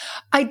 Yeah.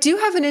 I do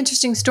have an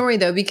interesting story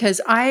though,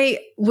 because I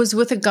was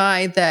with a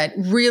guy that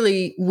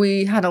really,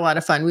 we had a lot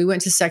of fun. We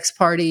went to sex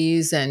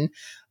parties and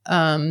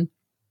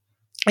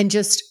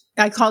just,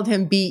 I called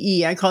him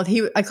BE. I called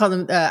him,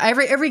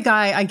 every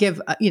guy I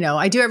give,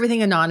 I do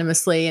everything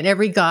anonymously, and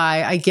every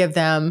guy I give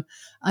them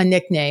a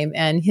nickname,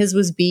 and his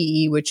was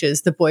BE, which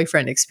is the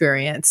boyfriend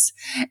experience.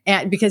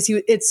 And because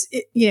he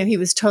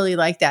was totally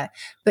like that,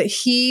 but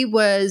he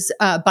was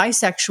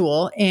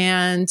bisexual,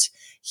 and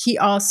he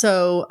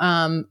also,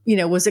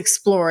 was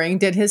exploring,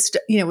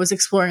 was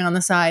exploring on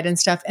the side and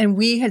stuff. And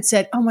we had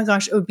said, oh my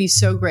gosh, it would be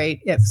so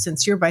great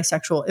since you're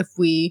bisexual,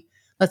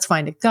 let's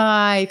find a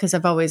guy, because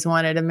I've always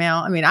wanted a male.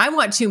 I mean, I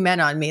want 2 men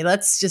on me.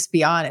 Let's just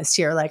be honest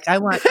here. Like I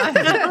want all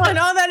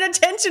that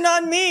attention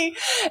on me.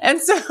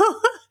 And so,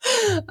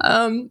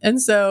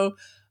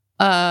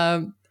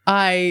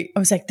 I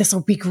was like, this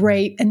will be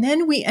great. And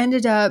then we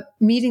ended up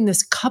meeting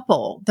this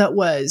couple that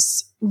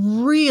was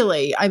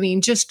really,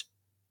 just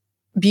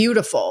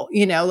beautiful,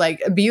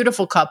 like a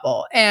beautiful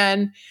couple.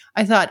 And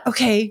I thought,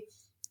 okay,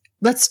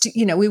 let's do,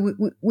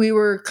 we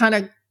were kind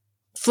of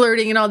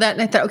flirting and all that.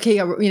 And I thought,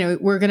 okay,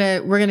 we're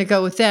going to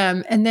go with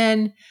them. And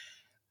then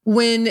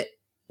when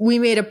we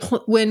made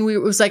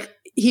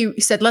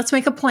he said, let's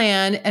make a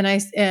plan. And I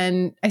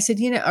said,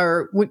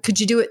 could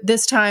you do it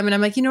this time? And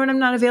I'm like, I'm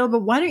not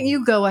available. Why don't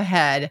you go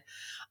ahead?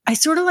 I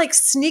sort of like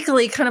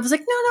sneakily kind of was like,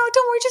 no,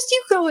 don't worry. Just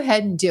you go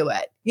ahead and do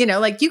it.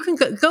 Like you can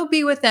go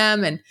be with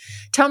them and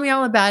tell me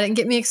all about it and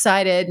get me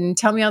excited and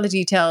tell me all the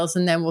details.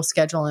 And then we'll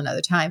schedule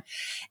another time.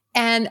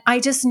 And I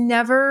just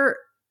never,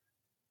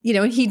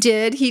 he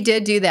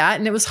did do that,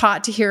 and it was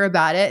hot to hear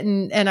about it.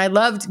 And I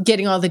loved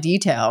getting all the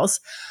details,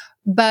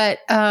 but,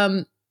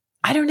 I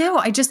don't know.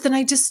 I just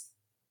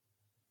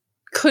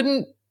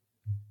couldn't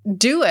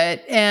do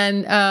it.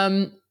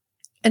 And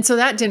so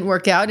that didn't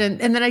work out.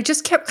 And then I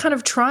just kept kind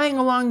of trying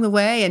along the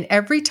way. And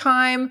every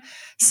time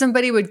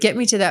somebody would get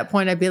me to that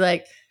point, I'd be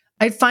like,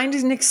 I'd find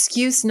an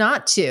excuse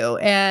not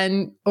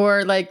to.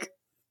 Or like,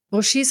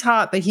 well, she's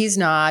hot, but he's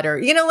not,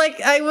 or, like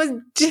I was,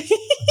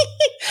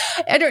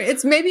 I don't,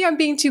 it's maybe I'm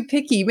being too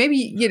picky. Maybe,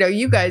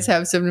 you guys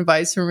have some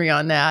advice for me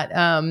on that.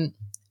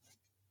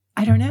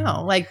 I don't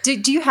know. Like,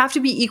 do you have to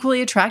be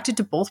equally attracted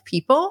to both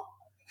people?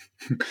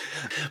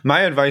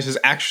 My advice is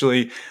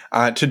actually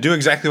to do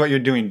exactly what you're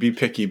doing. Be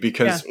picky,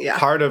 because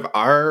part of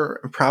our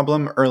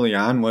problem early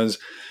on was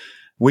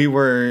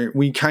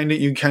you kind of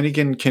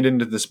get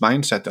into this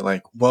mindset that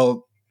like,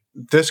 well,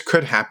 this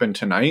could happen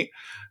tonight,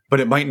 but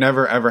it might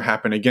never ever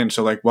happen again.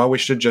 So like, well, we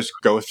should just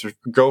go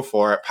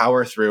for it,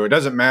 power through. It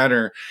doesn't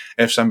matter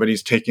if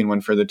somebody's taking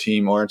one for the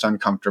team or it's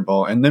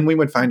uncomfortable. And then we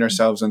would find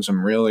ourselves in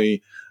some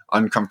really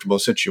uncomfortable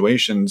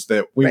situations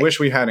that we wish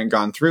we hadn't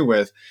gone through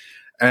with.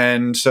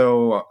 And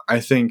so I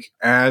think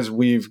as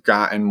we've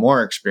gotten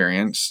more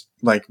experience,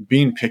 like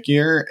being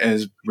pickier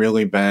has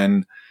really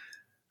been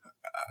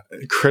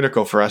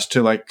critical for us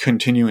to like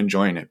continue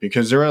enjoying it,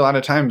 because there were a lot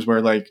of times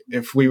where like,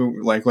 if we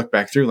like look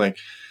back through, like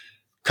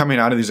coming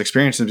out of these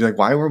experiences, be like,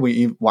 why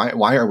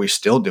are we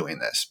still doing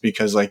this?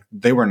 Because like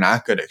they were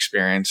not good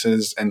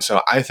experiences. And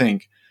so I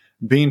think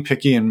being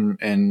picky and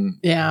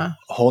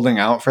holding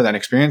out for that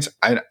experience,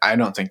 I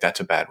don't think that's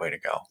a bad way to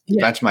go.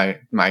 Yeah. That's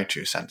my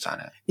 2 cents on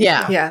it.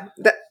 Yeah. Yeah.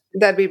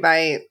 That'd be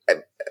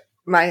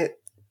my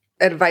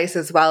advice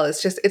as well.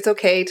 Is just, it's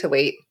okay to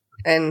wait.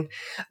 And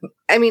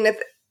I mean,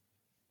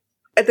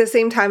 at the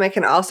same time, I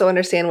can also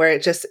understand where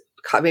it just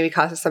maybe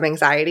causes some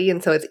anxiety.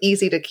 And so it's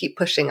easy to keep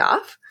pushing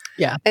off.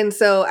 Yeah. And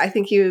so I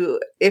think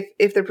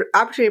if the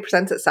opportunity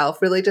presents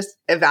itself, really just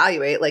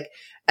evaluate, like,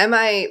 am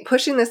I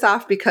pushing this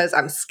off because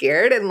I'm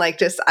scared and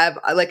like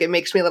it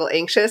makes me a little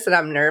anxious and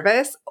I'm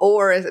nervous,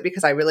 or is it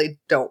because I really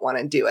don't want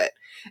to do it?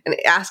 And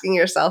asking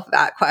yourself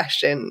that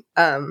question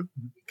can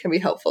be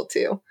helpful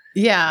too.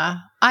 Yeah.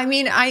 I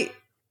mean,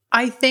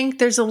 I think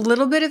there's a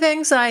little bit of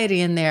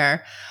anxiety in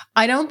there.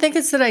 I don't think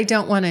it's that I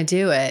don't want to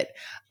do it.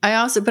 I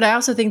also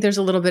think there's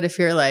a little bit of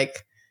fear,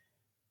 like,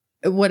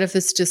 what if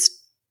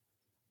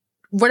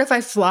I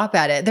flop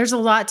at it? There's a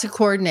lot to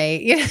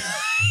coordinate.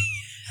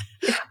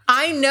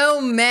 I know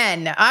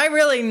men. I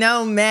really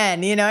know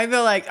men.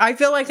 I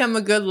feel like I'm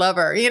a good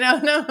lover,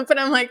 no, but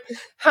I'm like,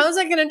 how's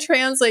that going to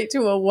translate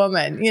to a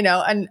woman? And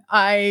I'm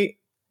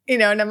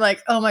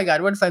like, oh my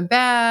God, what if I'm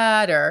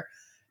bad?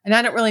 And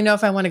I don't really know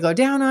if I want to go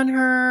down on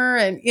her.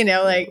 And,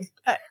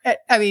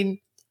 I mean,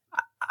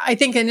 I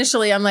think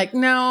initially I'm like,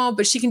 no,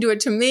 but she can do it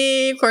to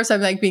me. Of course,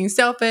 I'm like being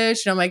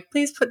selfish. And I'm like,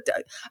 please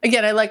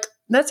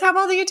let's have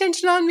all the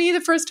attention on me the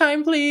first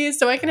time, please,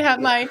 so I can have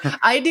my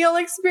ideal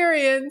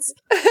experience.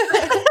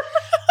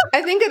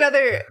 I think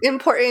another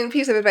important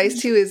piece of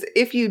advice too is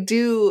if you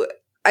do,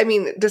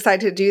 decide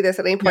to do this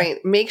at any point,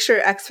 make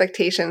sure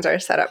expectations are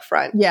set up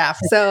front. Yeah.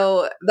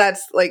 So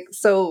that's like,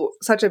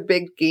 such a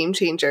big game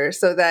changer,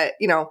 so that,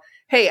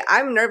 hey,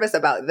 I'm nervous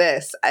about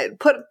this. I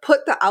put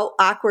the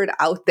awkward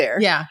out there.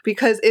 Yeah.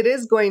 Because it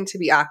is going to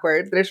be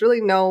awkward. There's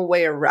really no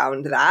way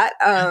around that.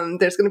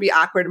 There's going to be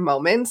awkward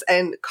moments,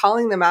 and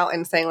calling them out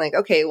and saying like,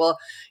 okay, well,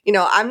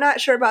 I'm not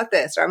sure about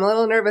this, or I'm a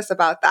little nervous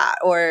about that,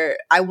 or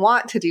I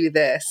want to do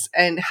this,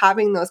 and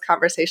having those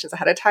conversations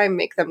ahead of time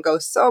make them go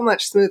so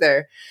much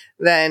smoother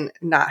than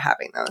not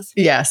having those.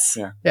 Yes.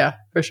 Yeah,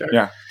 for sure.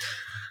 Yeah.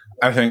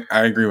 I think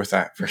I agree with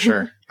that for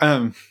sure.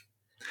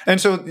 And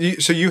so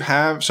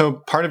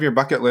part of your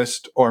bucket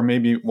list, or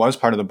maybe was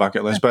part of the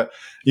bucket list, but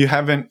you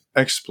haven't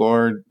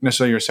explored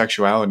necessarily your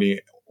sexuality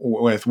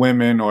with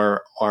women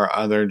or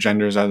other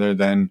genders other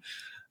than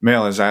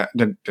male. Is that,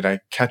 did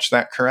I catch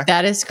that correct?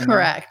 That is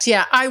correct.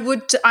 Yeah.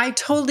 I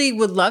totally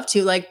would love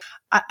to. Like,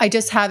 I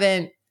just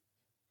haven't,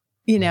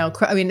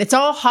 it's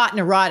all hot and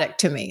erotic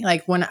to me.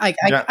 Like when I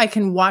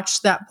can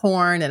watch that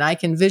porn and I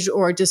can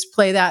or just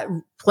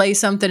play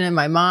something in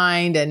my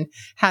mind and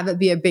have it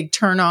be a big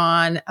turn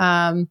on.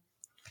 I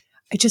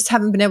just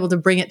haven't been able to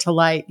bring it to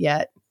light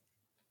yet.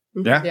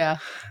 Yeah. Yeah.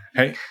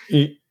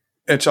 Hey,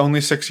 it's only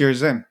 6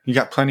 years in. You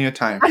got plenty of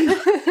time.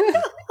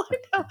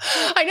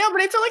 I know,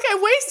 but I feel like I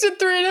wasted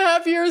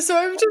 3.5 years. So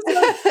I'm just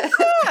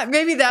like,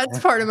 maybe that's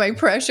part of my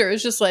pressure.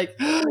 It's just like,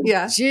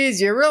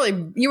 geez, you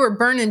were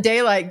burning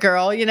daylight,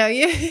 girl. You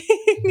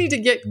need to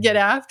get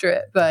after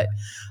it. But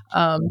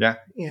yeah.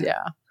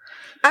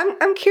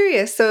 I'm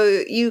curious.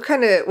 So you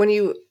kind of, when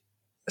you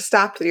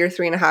stopped your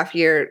 3.5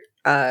 year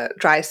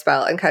dry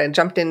spell and kind of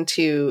jumped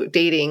into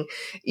dating,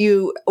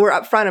 you were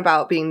upfront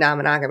about being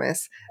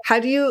non-monogamous.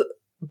 Had you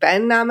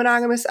been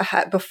non-monogamous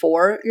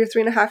before your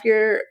 3.5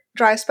 year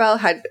dry spell?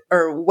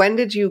 Or when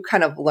did you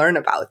kind of learn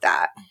about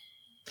that?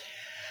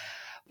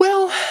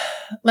 Well,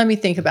 let me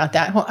think about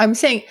that. I'm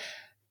saying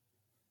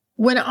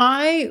when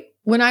I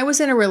was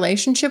in a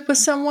relationship with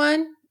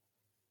someone,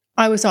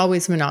 I was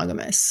always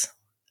monogamous.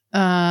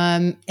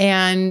 And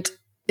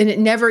it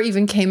never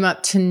even came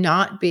up to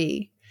not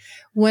be.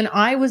 When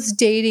I was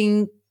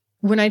dating,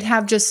 when I'd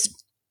have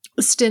just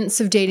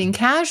stints of dating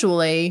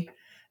casually,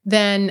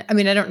 then, I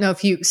don't know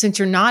since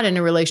you're not in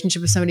a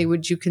relationship with somebody,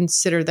 would you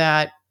consider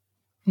that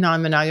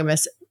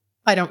non-monogamous?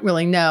 I don't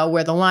really know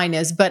where the line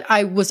is, but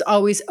I was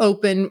always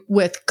open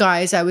with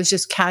guys I was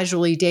just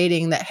casually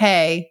dating that,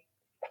 hey,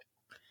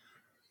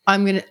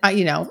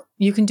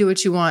 you can do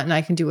what you want and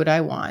I can do what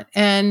I want.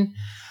 And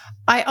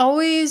I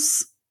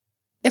always,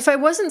 if I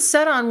wasn't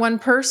set on one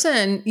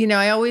person,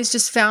 I always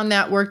just found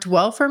that worked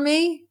well for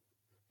me.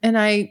 And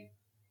I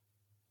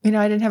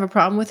didn't have a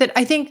problem with it.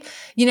 I think,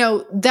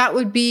 that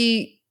would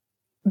be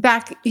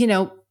back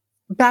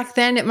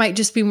then it might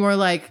just be more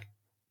like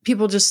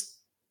people just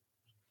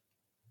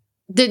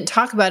didn't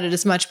talk about it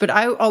as much, but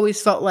I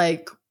always felt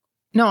like,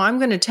 no, I'm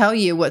going to tell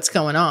you what's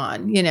going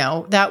on,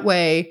 that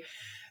way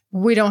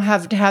we don't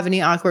have to have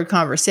any awkward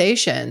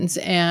conversations.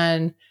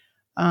 And,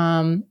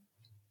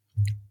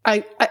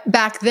 I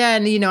back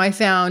then, I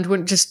found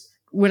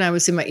when I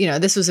was in my,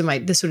 this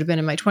would have been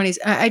in my 20s.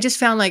 I just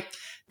found like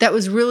that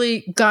was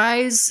really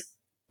guys,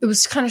 it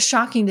was kind of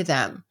shocking to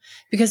them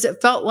because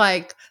it felt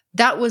like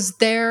that was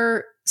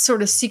their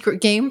sort of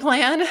secret game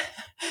plan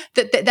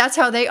that's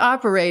how they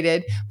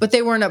operated, but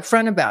they weren't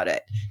upfront about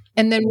it.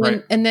 And then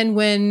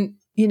when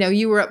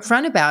you were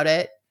upfront about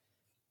it,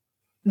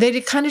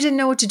 they kind of didn't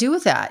know what to do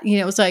with that.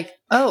 It was like,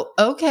 oh,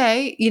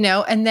 okay.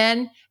 And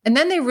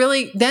then they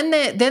really, then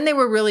they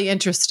were really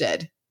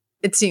interested,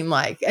 it seemed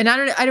like. And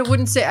I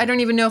don't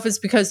even know if it's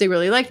because they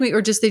really liked me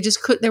or just,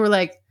 they were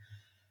like,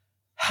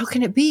 how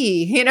can it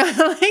be? Like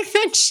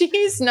that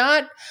she's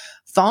not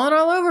falling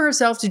all over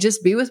herself to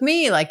just be with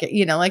me. Like,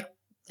 like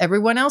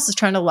everyone else is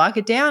trying to lock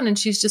it down. And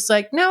she's just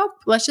like, nope,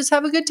 let's just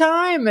have a good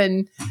time.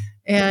 And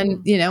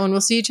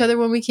we'll see each other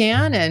when we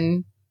can.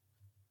 And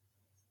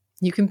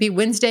you can be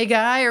Wednesday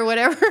guy or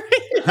whatever.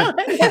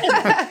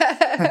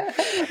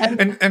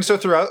 And so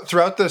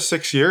throughout the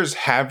 6 years,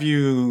 have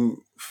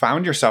you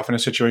found yourself in a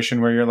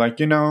situation where you're like,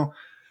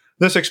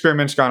 this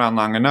experiment's gone on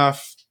long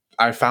enough.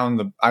 I found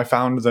the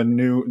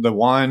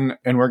one,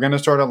 and we're going to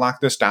sort of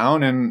lock this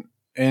down and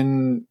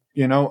end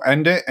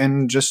it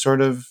and just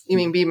sort of. You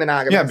mean be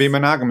monogamous? Yeah, be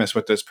monogamous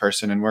with this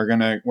person, and we're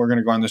gonna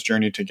go on this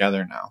journey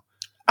together now.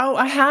 Oh,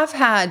 I have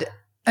had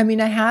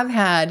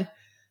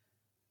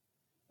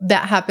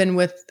that happen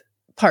with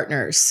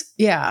partners.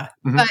 Yeah.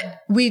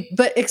 Mm-hmm.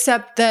 But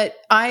except that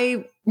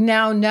I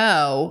now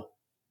know,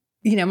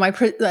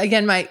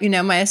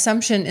 my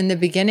assumption in the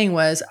beginning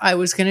was I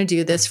was going to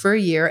do this for a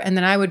year and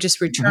then I would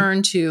just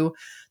return to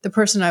the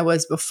person I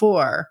was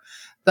before.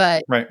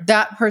 But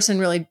that person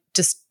really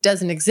just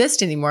doesn't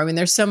exist anymore. I mean,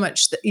 there's so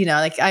much that,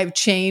 like I've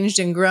changed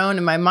and grown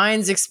and my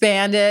mind's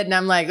expanded and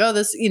I'm like, oh,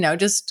 this,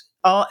 just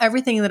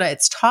everything that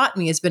it's taught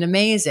me has been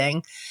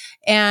amazing.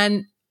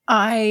 And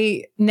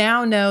I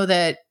now know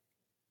that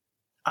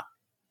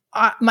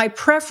my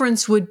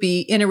preference would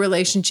be in a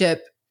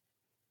relationship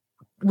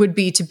would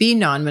be to be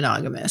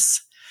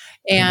non-monogamous.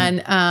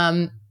 And,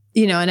 and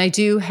I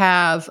do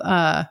have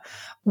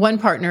one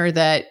partner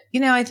that,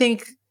 I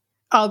think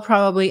I'll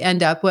probably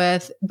end up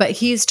with, but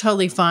he's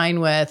totally fine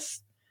with,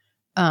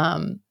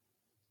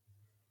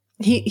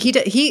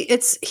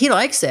 he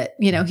likes it,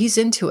 he's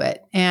into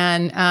it.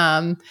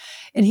 And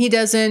he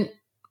doesn't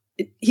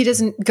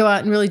go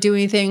out and really do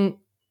anything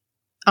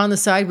on the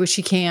side, which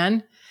he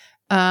can.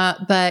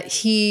 But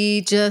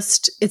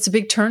it's a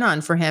big turn on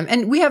for him.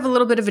 And we have a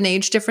little bit of an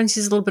age difference.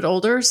 He's a little bit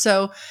older.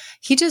 So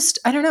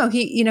I don't know.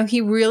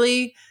 He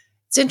really,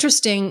 it's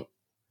interesting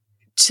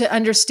to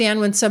understand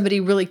when somebody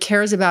really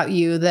cares about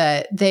you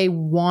that they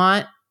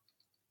want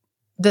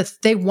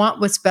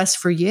what's best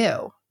for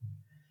you.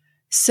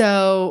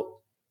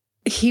 So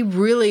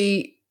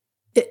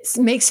it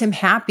makes him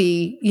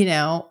happy,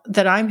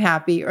 that I'm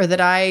happy or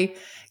that I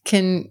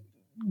can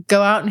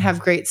go out and have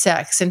great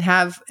sex and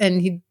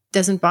he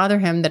doesn't bother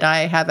him that I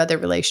have other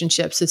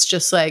relationships. It's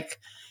just like,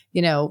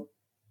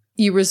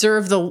 you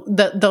reserve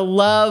the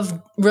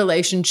love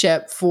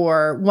relationship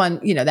for one,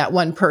 that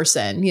one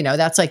person,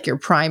 that's like your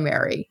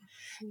primary.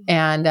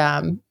 And,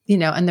 and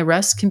the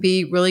rest can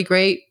be really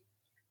great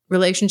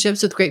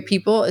relationships with great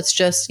people. It's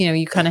just,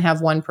 you kind of have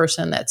one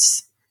person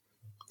that's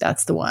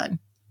the one.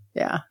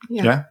 Yeah.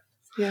 Yeah.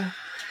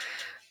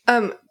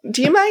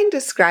 Do you mind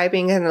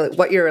describing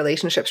what your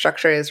relationship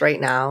structure is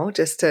right now,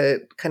 just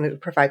to kind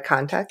of provide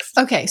context?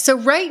 Okay. So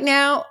right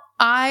now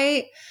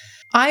I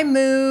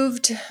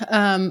moved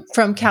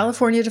from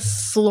California to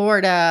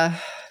Florida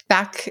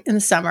back in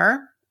the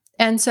summer.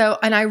 And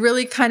I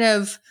really kind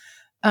of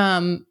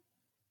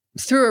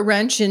threw a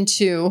wrench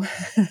into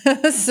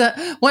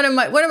one of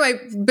my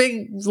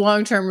big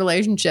long-term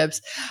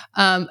relationships.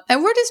 And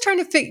we're just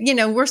trying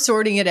to we're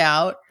sorting it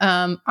out.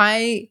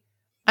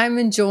 I'm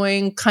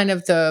enjoying kind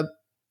of the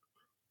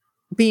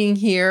being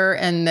here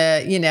and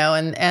the,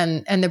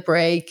 and the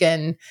break.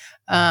 And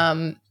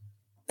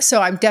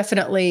so I'm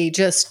definitely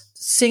just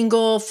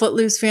single,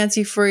 footloose,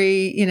 fancy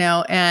free,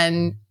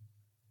 and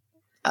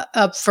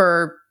up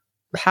for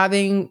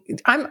having,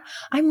 I'm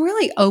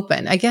really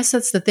open. I guess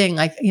that's the thing.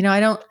 Like,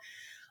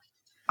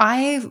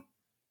 I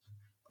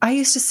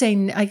used to say,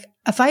 like,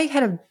 if I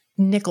had a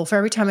nickel for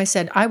every time I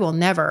said, I will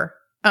never,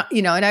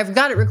 and I've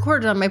got it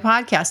recorded on my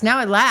podcast. Now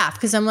I laugh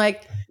because I'm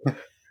like,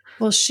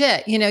 well,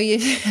 shit,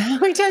 how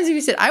many times have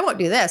you said, I won't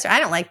do this, or I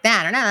don't like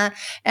that, or not?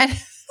 And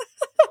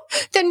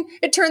then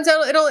it turns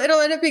out it'll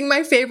end up being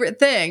my favorite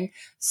thing.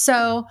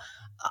 So,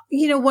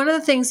 one of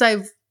the things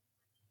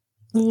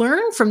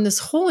learned from this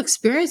whole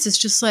experience is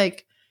just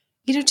like,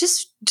 you know,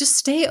 just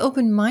stay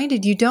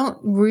open-minded. You don't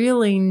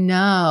really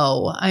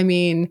know. I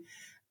mean,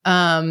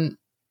 and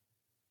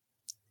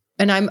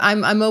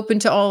I'm open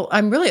to all,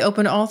 I'm really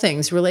open to all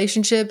things,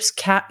 relationships,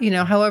 you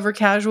know, however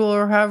casual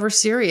or however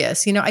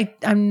serious, you know,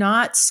 I'm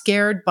not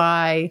scared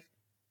by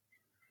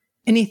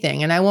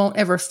anything. And I won't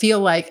ever feel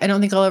like, I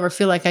don't think I'll ever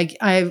feel like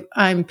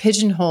I'm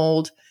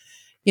pigeonholed,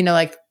 you know,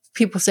 like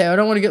people say, I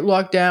don't want to get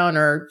locked down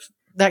or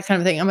that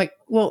kind of thing. I'm like,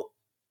 well,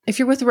 if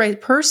you're with the right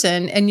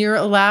person and you're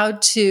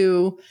allowed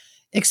to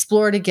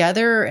explore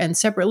together and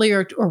separately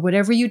or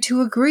whatever you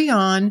two agree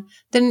on,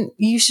 then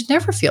you should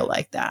never feel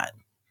like that.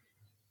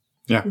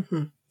 Yeah.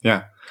 Mm-hmm.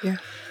 Yeah. Yeah.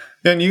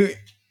 And you,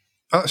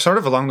 sort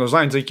of along those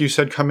lines, like you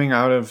said, coming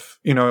out of,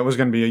 you know, it was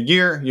going to be a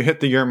year, you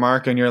hit the year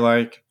mark and you're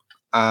like,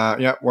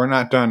 yeah, we're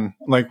not done.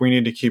 Like, we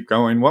need to keep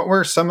going. What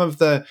were some of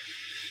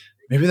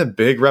maybe the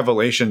big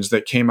revelations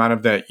that came out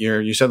of that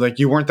year? You said like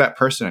you weren't that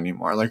person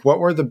anymore. Like, what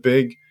were the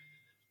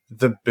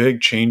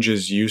big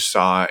changes you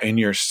saw in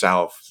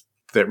yourself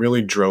that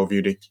really drove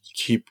you to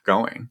keep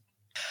going?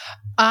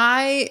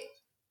 I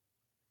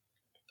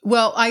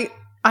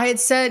had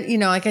said, you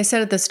know, like I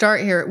said at the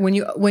start here, when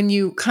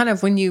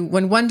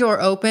one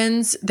door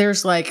opens,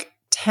 there's like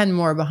 10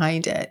 more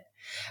behind it.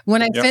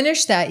 When I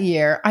finished that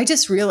year, I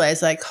just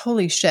realized like,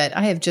 holy shit,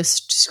 I have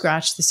just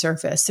scratched the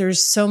surface.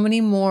 There's so many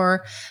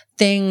more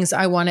things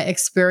I want to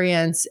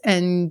experience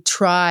and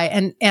try.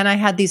 And I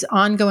had these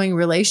ongoing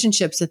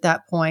relationships at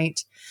that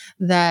point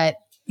that,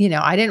 you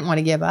know, I didn't want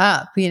to give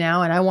up, you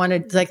know, and I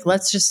wanted like,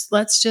 let's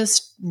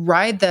just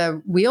ride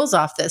the wheels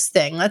off this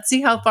thing. Let's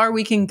see how far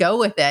we can go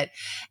with it.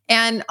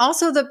 And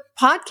also the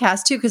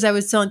podcast too, because I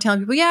was telling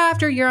people, yeah,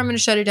 after a year, I'm going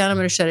to shut it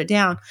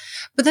down.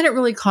 But then it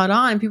really caught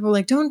on. People were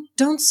like, don't,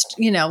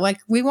 you know, like,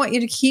 we want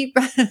you to keep,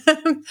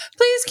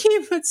 please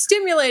keep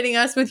stimulating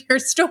us with your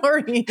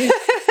stories.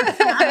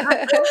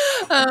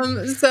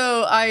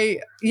 So I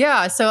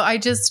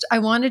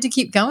wanted to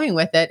keep going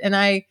with it.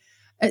 And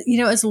you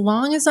know, as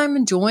long as I'm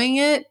enjoying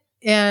it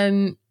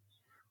and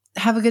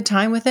have a good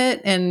time with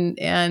it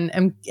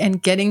and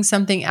getting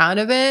something out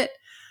of it,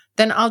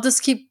 then I'll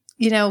just keep,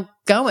 you know,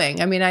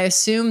 going. I mean, I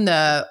assume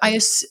at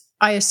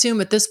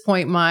this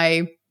point,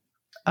 my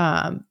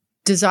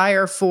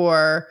desire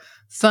for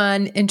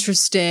fun,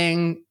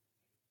 interesting,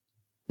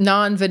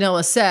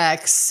 non-vanilla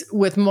sex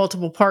with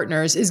multiple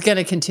partners is going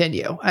to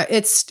continue.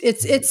 It's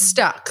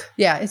stuck.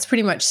 Yeah, it's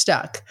pretty much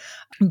stuck.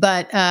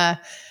 But,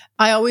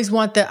 I'd always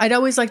like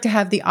to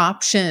have the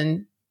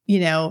option, you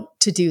know,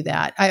 to do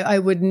that. I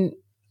wouldn't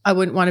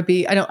want to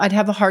be, I'd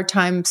have a hard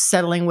time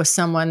settling with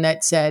someone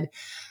that said,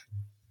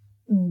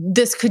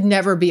 this could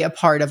never be a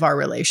part of our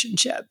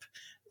relationship.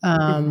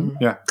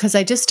 Cause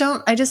I just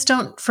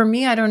don't, for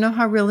me, I don't know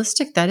how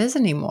realistic that is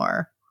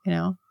anymore. You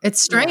know,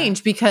 it's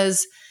strange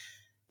because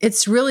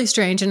it's really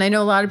strange. And I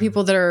know a lot of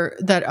people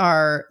that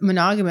are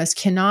monogamous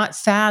cannot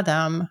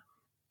fathom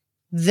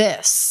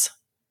this.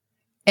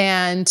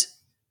 And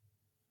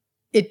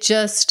it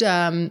just,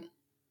 you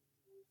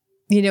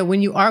know,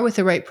 when you are with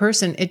the right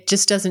person, it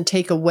just doesn't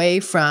take away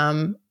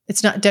from,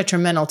 it's not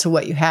detrimental to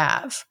what you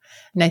have.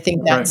 And I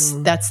think that's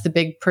the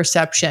big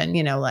perception,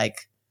 you know,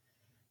 like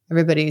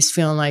everybody's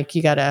feeling like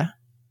you got to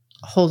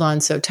hold on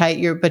so tight,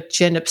 but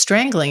you end up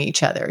strangling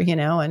each other, you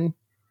know, and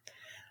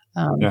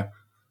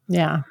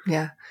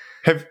yeah.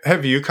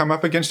 Have you come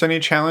up against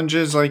any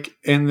challenges like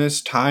in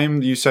this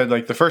time? You said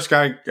like the first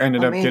guy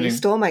ended up getting. You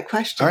stole my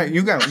question. All right,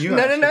 you go.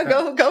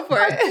 No, go for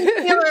it.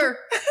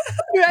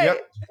 Right.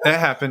 Yep, it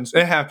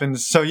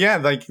happens. So yeah,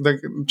 like the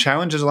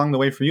challenges along the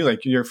way for you,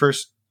 like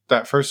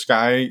that first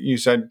guy you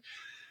said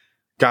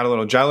got a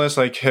little jealous.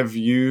 Like, have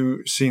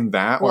you seen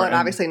that? Well, and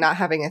obviously not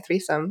having a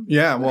threesome.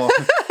 Yeah, well,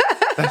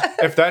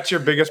 if that's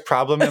your biggest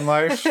problem in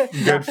life,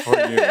 good for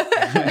you.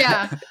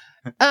 Yeah.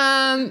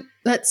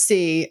 Let's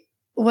see.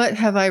 What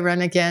have I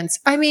run against?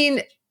 I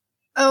mean,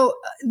 as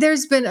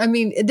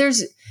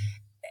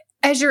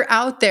you're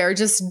out there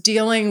just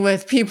dealing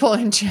with people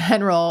in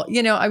general,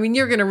 you know, I mean,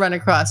 you're going to run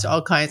across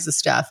all kinds of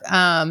stuff.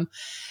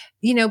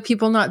 You know,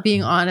 people not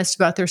being honest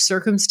about their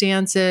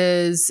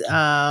circumstances.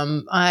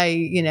 I,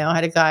 you know,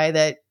 had a guy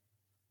that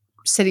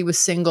said he was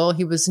single.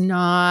 He was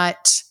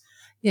not,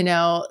 you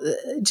know,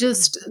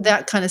 just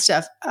that kind of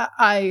stuff.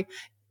 You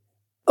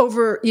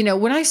know,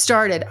 when I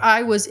started,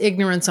 I was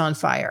ignorance on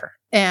fire.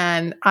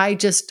 And I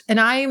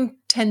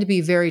tend to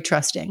be very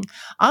trusting.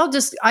 I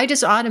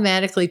just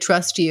automatically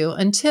trust you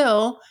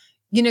until,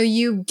 you know,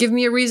 you give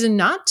me a reason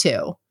not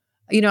to.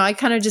 You know, I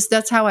kind of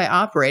that's how I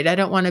operate. I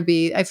don't want to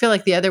be, I feel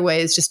like the other way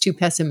is just too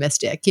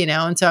pessimistic, you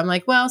know? And so I'm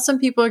like, well, some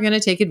people are going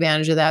to take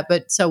advantage of that,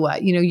 but so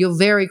what? You know, you'll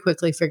very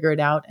quickly figure it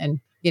out and,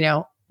 you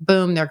know,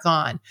 boom, they're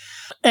gone.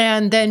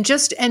 And then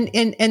and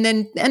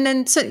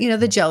then, so, you know,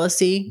 the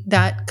jealousy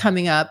that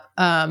coming up,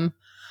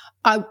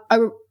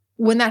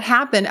 when that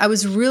happened, I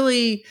was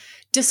really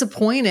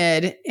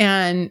disappointed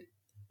and,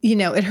 you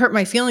know, it hurt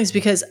my feelings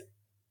because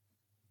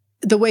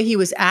the way he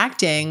was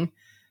acting,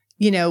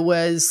 you know,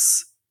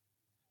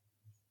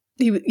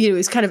 he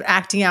was kind of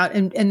acting out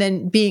and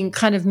then being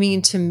kind of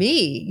mean to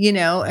me, you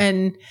know,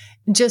 and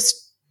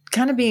just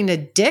kind of being a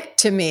dick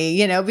to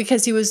me,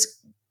 because he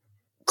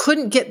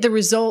couldn't get the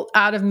result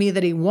out of me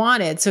that he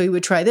wanted. So he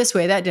would try this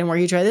way. That didn't work.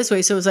 He tried this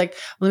way. So it was like,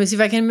 let me see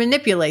if I can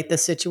manipulate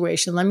this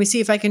situation. Let me see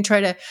if I can try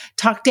to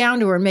talk down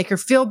to her and make her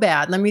feel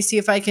bad. Let me see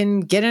if I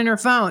can get in her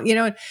phone,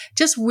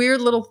 just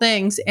weird little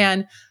things.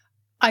 And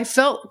I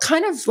felt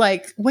kind of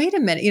like, wait a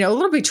minute, a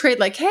little betrayed,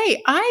 like,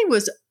 hey,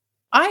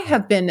 I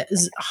have been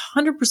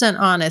 100%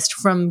 honest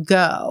from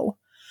go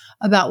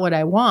about what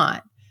I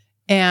want.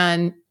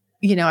 And,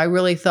 I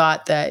really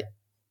thought that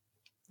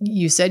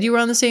you said you were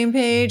on the same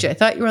page. I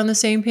thought you were on the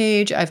same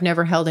page. I've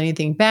never held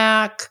anything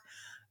back.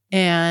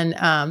 And,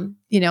 and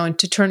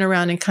to turn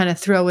around and kind of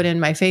throw it in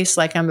my face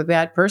like I'm a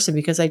bad person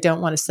because I don't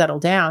want to settle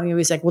down.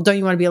 He's like, well, don't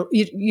you want to be, are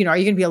you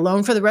going to be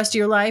alone for the rest of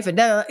your life? And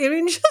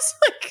just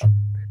like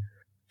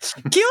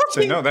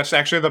guilty. So no, that's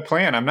actually the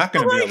plan. I'm not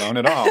going to be alone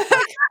at all.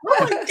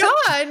 Oh my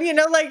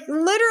God. Like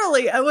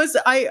literally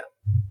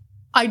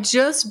I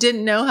just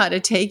didn't know how to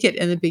take it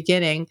in the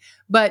beginning.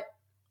 But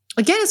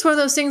again, it's one of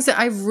those things that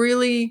I've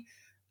really,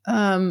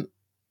 learned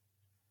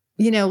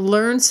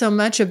so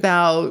much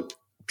about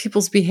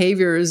people's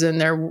behaviors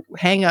and their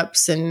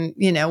hangups and,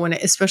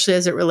 especially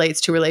as it relates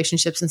to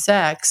relationships and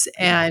sex.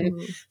 And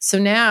so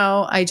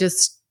now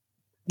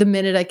the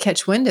minute I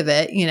catch wind of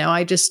it,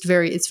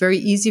 it's very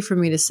easy for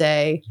me to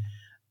say,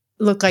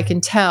 look, I can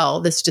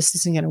tell this just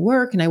isn't going to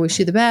work and I wish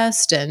you the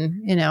best.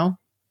 And,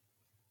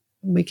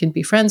 we can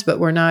be friends, but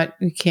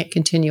we can't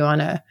continue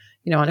on a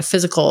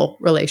physical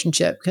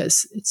relationship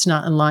because it's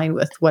not in line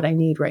with what I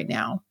need right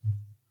now.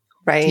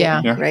 Right.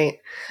 Yeah. Right.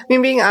 I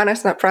mean, being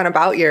honest and upfront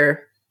about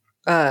your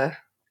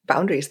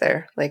boundaries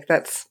there, like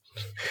that's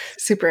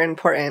super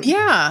important.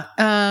 Yeah.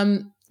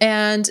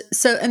 And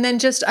then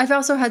I've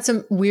also had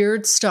some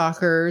weird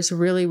stalkers,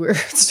 really weird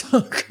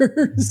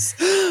stalkers.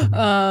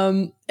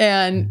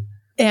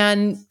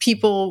 And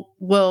people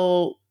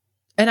will,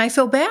 and I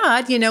feel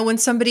bad, when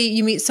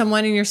you meet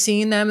someone and you're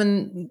seeing them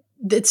and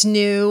it's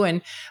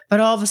new but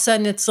all of a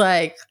sudden it's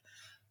like,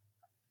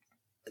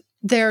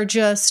 they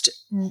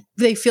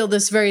feel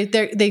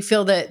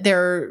that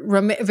they're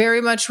very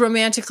much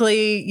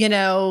romantically,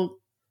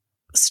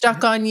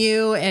 stuck on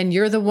you and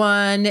you're the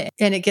one,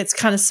 and it gets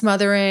kind of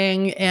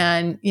smothering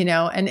and,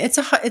 and it's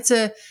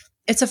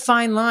a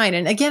fine line.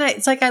 And again,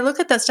 it's like, I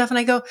look at that stuff and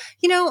I go,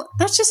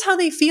 that's just how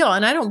they feel.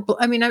 And I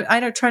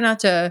don't try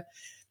not to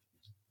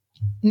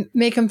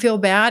make them feel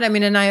bad. I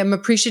mean, and I am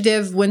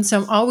appreciative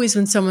always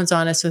when someone's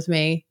honest with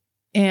me.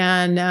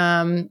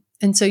 And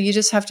so you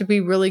just have to be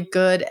really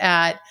good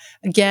at,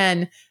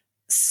 again,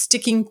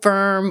 sticking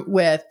firm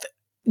with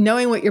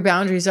knowing what your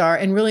boundaries are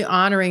and really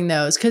honoring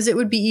those. Cause it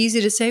would be easy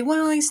to say,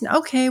 well,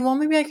 okay, well,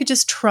 maybe I could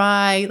just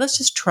try. Let's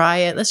just try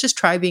it. Let's just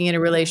try being in a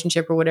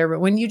relationship or whatever.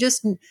 When you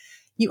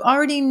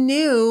already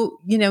knew,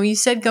 you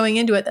said going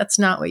into it, that's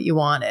not what you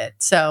wanted.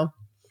 So,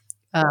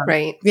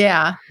 right.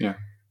 Yeah. Yeah.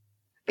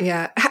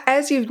 Yeah.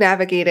 As you've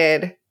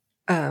navigated,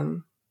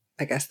 I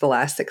guess the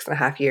last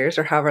 6.5 years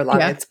or however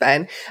long it's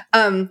been,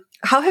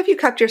 how have you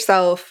kept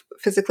yourself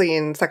physically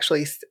and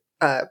sexually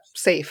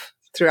safe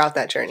throughout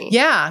that journey?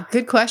 Yeah,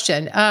 good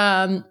question.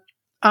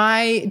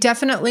 I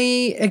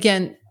definitely,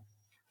 again,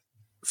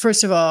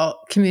 first of all,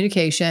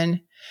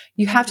 communication.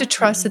 You have to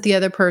trust that the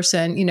other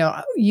person,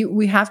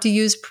 we have to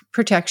use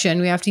protection.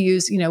 We have to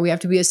use, we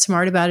have to be as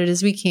smart about it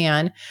as we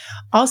can.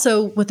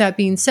 Also, with that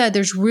being said,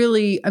 there's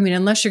really,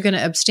 unless you're going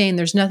to abstain,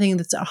 there's nothing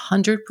that's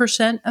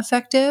 100%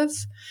 effective.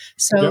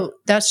 So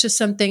that's just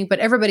something, but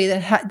everybody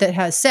that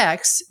has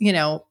sex,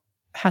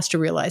 has to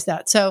realialize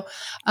that. So,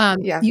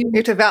 you have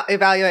to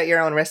evaluate your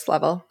own risk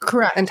level.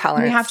 Correct. And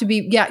tolerance. You have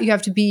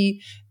to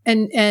be,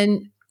 and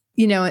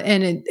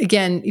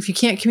again, if you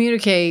can't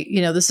communicate,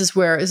 this is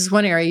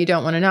one area you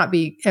don't want to not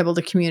be able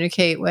to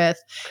communicate with.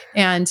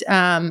 And,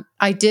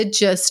 I did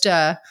just,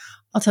 I'll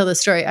tell this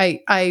story.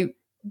 I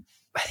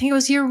think it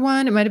was year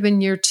 1. It might've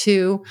been year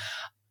 2.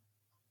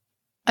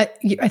 I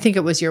think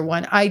it was year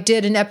 1. I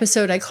did an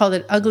episode, I called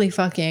it Ugly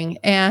Fucking.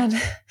 And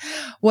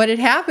what had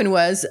happened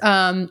was,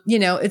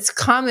 it's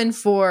common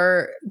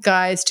for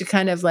guys to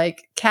kind of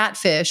like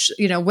catfish,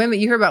 women,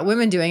 you hear about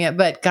women doing it,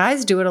 but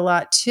guys do it a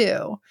lot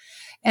too.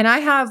 And I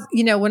have,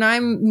 when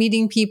I'm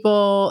meeting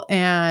people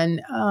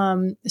and,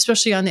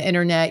 especially on the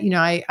internet,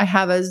 I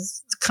have a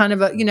kind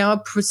of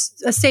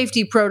a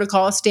safety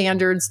protocol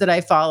standards that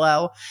I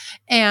follow.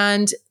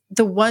 And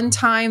the one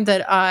time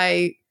that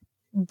I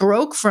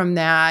broke from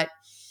that,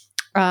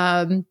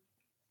 I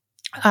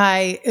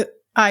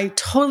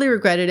totally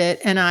regretted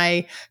it. And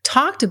I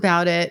talked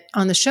about it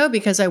on the show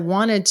because I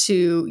wanted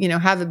to,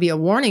 have it be a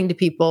warning to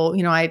people.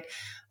 I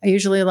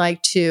usually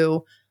like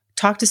to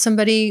talk to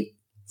somebody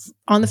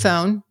on the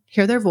phone,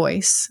 hear their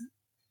voice,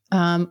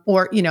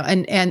 or,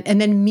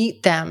 and then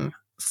meet them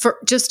for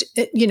just,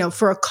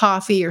 for a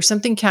coffee or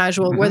something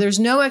casual where there's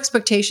no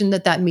expectation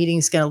that meeting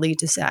is going to lead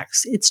to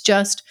sex. It's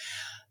just,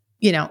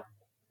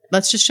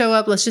 let's just show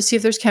up. Let's just see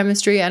if there's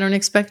chemistry. I don't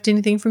expect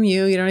anything from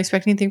you. You don't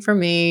expect anything from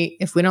me.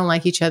 If we don't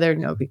like each other,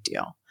 no big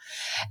deal.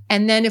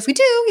 And then if we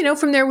do,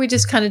 from there, we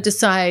just kind of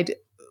decide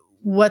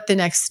what the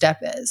next step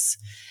is.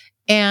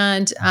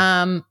 And,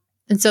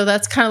 And so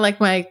that's kind of like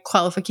my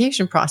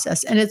qualification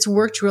process. And it's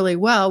worked really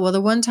well. Well,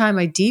 the one time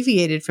I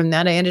deviated from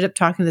that, I ended up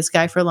talking to this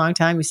guy for a long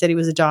time. He said he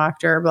was a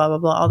doctor, blah, blah,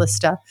 blah, all this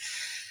stuff.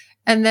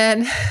 And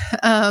then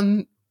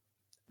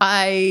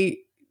I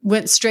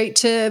went straight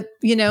to,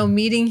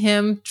 meeting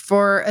him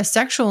for a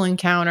sexual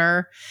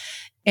encounter.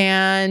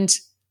 And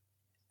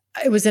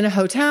it was in a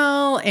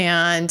hotel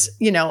and,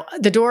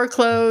 the door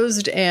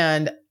closed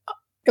and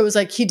it was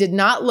like, he did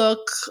not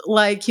look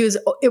like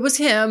it was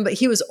him, but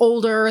he was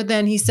older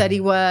than he said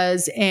he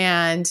was.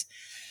 And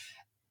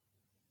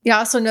I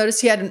also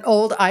noticed he had an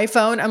old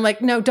iPhone. I'm like,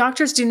 no,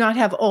 doctors do not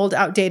have old,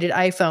 outdated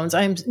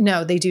iPhones.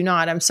 No, they do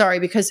not. I'm sorry,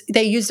 because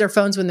they use their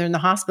phones when they're in the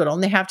hospital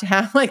and they have to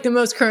have like the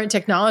most current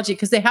technology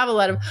because they have a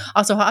lot of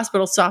also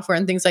hospital software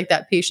and things like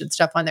that, patient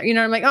stuff on there.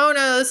 I'm like, oh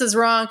no, this is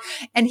wrong.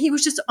 And he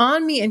was just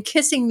on me and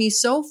kissing me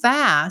so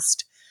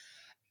fast.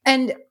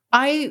 And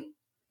I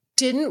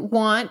didn't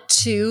want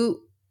to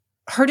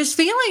hurt his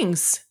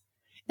feelings.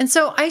 And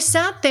so I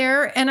sat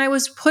there and I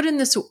was put in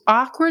this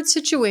awkward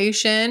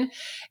situation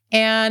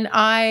and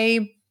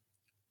I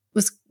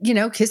was,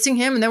 kissing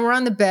him and then we're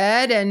on the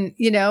bed and,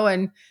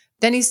 and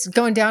then he's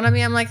going down on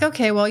me. I'm like,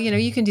 okay, well,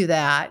 you can do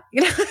that.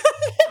 I'm like,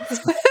 because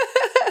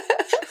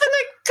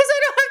I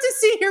don't have to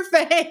see your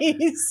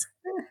face.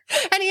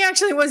 And he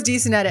actually was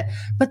decent at it.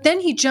 But then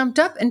he jumped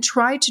up and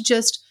tried to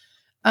just,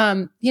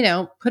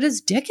 put his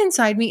dick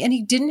inside me and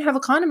he didn't have a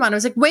condom on. I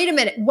was like, wait a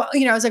minute.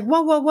 I was like,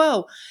 whoa, whoa,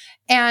 whoa.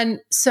 And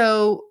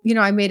so,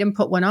 I made him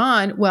put one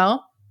on.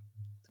 Well,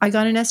 I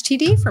got an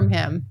STD from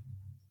him.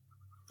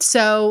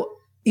 So,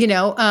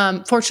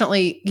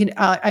 fortunately,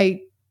 I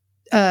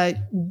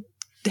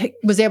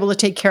was able to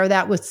take care of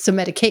that with some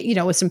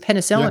medication, with some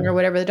penicillin or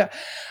whatever.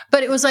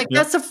 But it was like,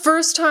 that's the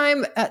first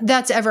time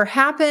that's ever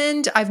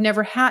happened. I've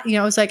never had,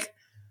 I was like,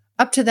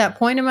 up to that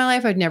point in my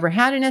life, I'd never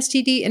had an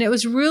STD. And it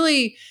was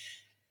really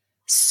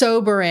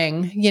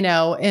sobering,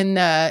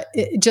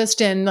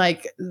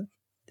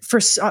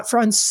 for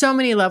on so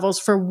many levels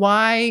for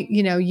why,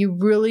 you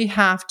really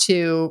have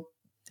to,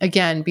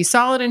 again, be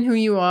solid in who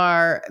you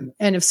are.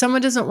 And if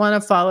someone doesn't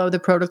want to follow the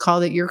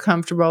protocol that you're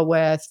comfortable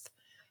with,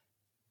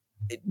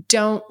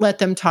 don't let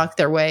them talk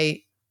their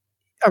way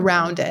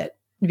around it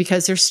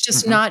because there's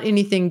just not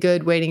anything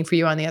good waiting for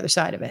you on the other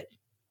side of it.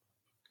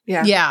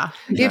 Yeah. Yeah.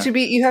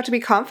 You have to be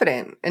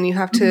confident and you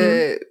have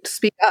to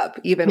speak up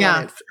even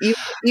when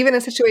even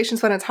in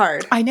situations when it's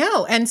hard. I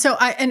know. And so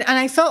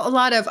I felt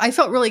I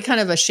felt really kind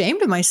of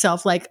ashamed of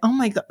myself. Like, oh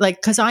my God,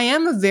 like, cause I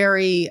am a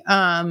very,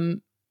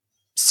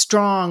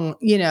 strong,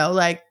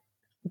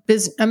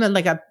 I'm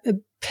like a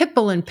pit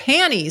bull in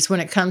panties when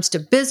it comes to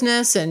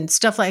business and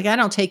stuff like that.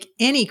 I don't take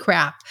any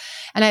crap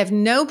and I have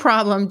no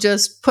problem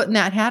just putting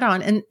that hat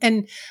on.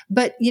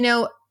 But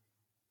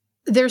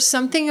there's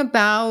something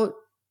about,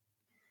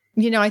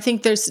 I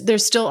think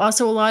there's still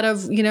also a lot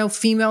of,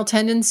 female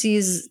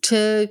tendencies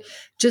to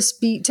just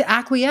to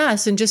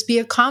acquiesce and just be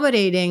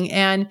accommodating.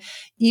 And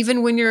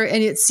even when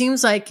and it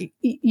seems like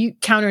you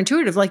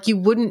counterintuitive, like you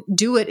wouldn't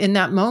do it in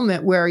that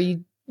moment where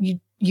you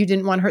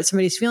didn't want to hurt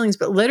somebody's feelings.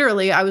 But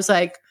literally I was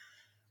like,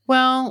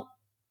 well,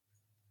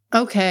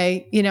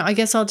 okay, I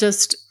guess I'll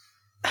just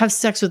have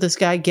sex with this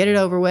guy, get it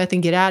over with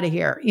and get out of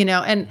here,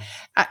 and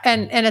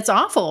it's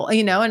awful,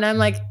 and I'm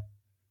like,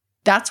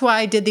 that's why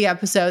I did the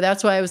episode.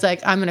 That's why I was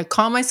like, I'm going to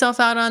call myself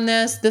out on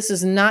this. This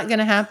is not going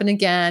to happen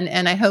again.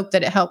 And I hope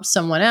that it helps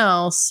someone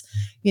else,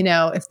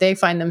 if they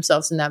find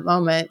themselves in that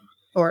moment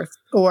or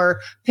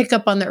pick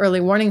up on the early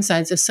warning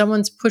signs. If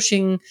someone's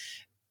pushing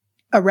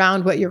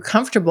around what you're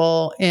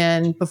comfortable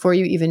in before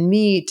you even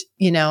meet,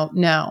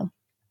 no,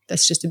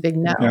 that's just a big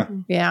no.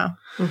 Yeah.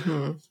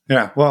 Mm-hmm.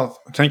 Yeah. Well,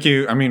 thank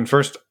you. I mean,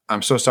 first,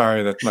 I'm so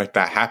sorry that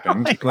that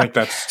happened.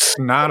 That's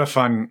not a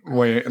fun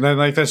way.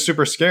 That's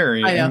super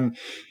scary. I know.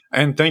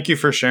 And thank you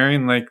for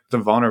sharing the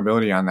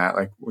vulnerability on that.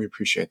 We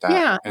appreciate that.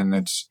 Yeah.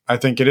 And I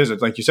think it is,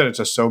 like you said, it's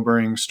a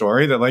sobering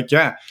story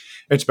that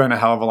it's been a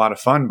hell of a lot of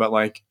fun, but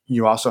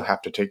you also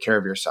have to take care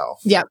of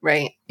yourself. Yeah.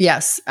 Right.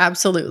 Yes,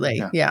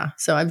 absolutely. Yeah.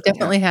 So I've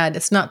definitely had,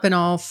 it's not been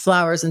all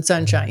flowers and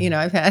sunshine.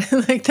 I've had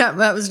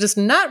that was just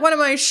not one of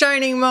my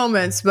shining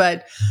moments,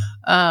 but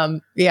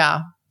yeah.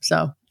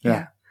 So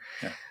yeah.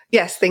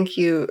 Yes. Thank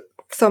you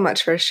so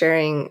much for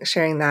sharing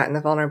that and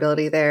the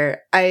vulnerability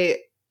there.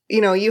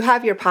 You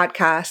have your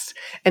podcast,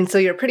 and so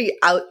you're pretty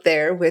out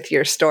there with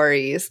your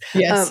stories.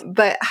 Yes.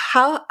 But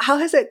how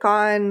has it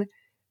gone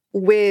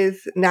with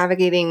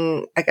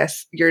navigating, I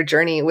guess, your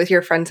journey with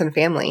your friends and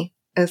family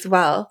as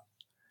well?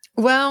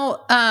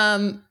 Well,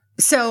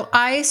 so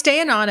I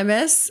stay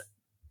anonymous,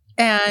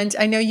 and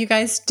I know you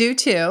guys do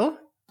too.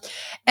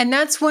 And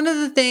that's one of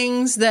the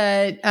things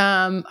that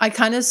I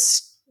kind of,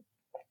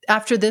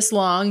 after this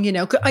long,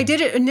 I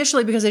did it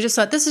initially because I just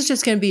thought this is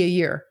just going to be a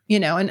year,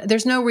 and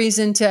there's no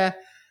reason to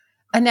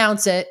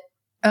announce it.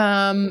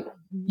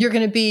 You're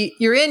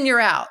in, you're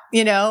out,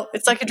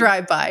 it's like a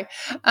drive-by.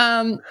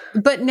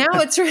 But now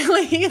it's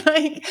really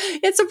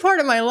it's a part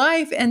of my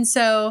life. And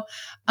so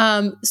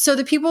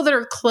the people that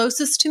are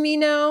closest to me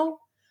know,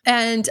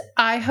 and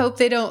I hope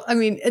they don't,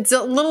 it's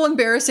a little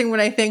embarrassing when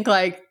I think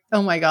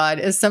oh my God,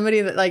 as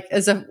somebody that like,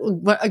 as a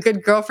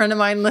good girlfriend of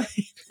mine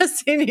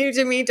listening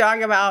to me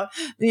talk about,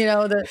 you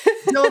know, the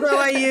dildo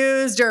I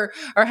used or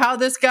how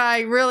this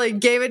guy really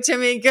gave it to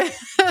me.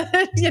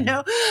 You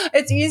know,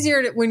 it's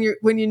easier when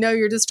you know,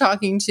 you're just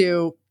talking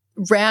to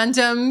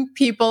random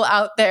people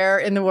out there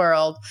in the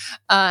world,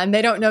 and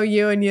they don't know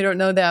you and you don't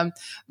know them.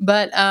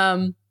 But,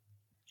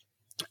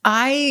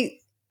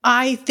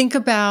 I think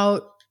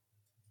about,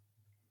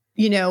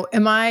 you know,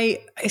 I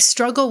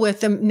struggle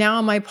with them now.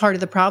 Am I part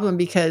of the problem?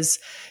 Because,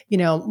 you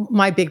know,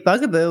 my big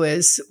bugaboo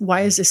is,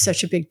 why is this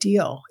such a big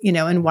deal? You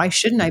know, and why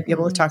shouldn't I be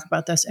able to talk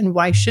about this? And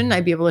why shouldn't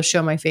I be able to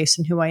show my face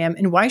and who I am?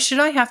 And why should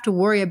I have to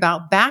worry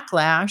about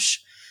backlash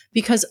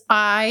because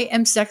I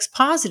am sex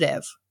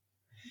positive?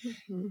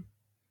 Mm-hmm.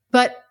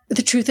 But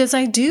the truth is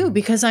I do,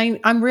 because I'm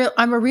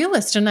a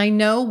realist, and I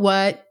know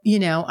what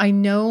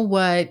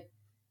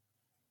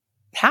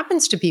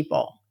happens to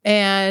people.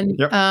 And,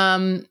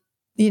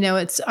 you know,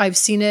 I have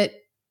seen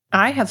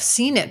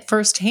it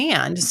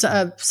firsthand.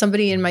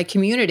 Somebody in my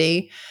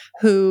community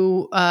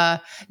who,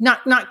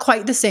 not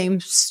quite the same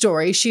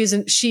story.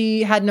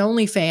 She had an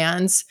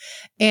OnlyFans,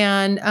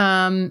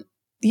 and,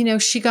 you know,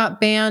 she got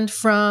banned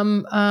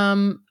from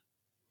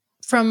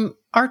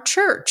our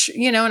church,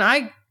 you know, and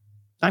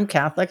I'm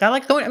Catholic. I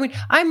like going, I mean,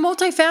 I'm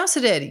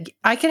multifaceted.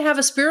 I can have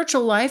a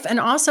spiritual life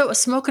and also a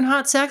smoking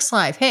hot sex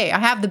life. Hey, I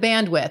have the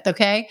bandwidth.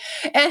 Okay.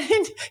 And,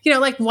 you know,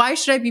 like, why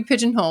should I be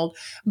pigeonholed?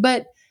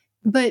 But,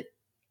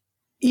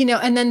 you know,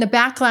 and then the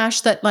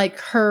backlash that like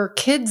her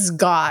kids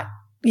got,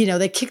 you know,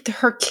 they kicked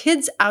her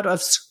kids out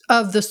of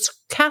the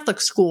Catholic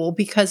school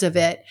because of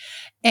it.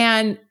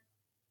 And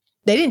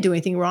they didn't do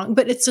anything wrong,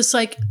 but it's just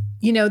like,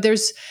 you know,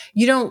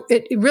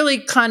 it really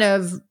kind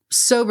of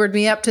sobered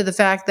me up to the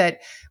fact that,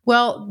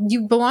 well,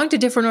 you belong to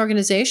different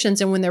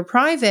organizations, and when they're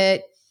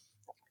private,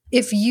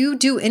 if you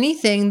do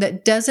anything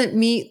that doesn't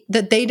meet,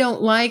 that they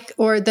don't like,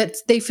 or that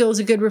they feel is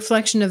a good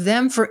reflection of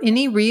them for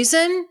any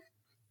reason,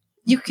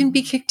 you can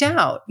be kicked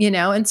out, you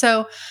know? And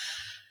so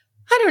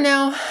I don't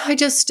know.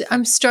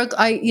 I'm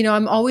struggling. You know,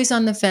 I'm always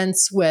on the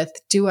fence with,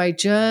 do I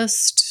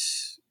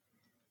just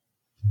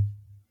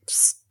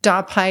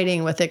stop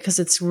hiding with it? 'Cause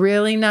it's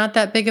really not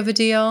that big of a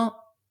deal,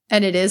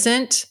 and it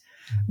isn't.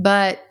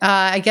 But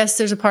I guess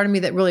there's a part of me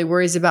that really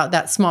worries about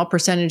that small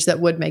percentage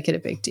that would make it a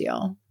big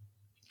deal.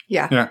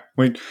 Yeah.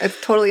 It's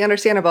totally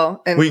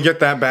understandable. And we get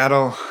that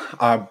battle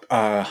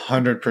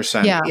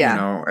 100%. Yeah. You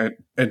know,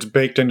 it's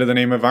baked into the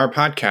name of our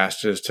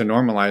podcast, is to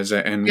normalize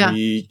it. And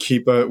we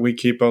keep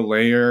a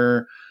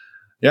layer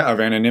of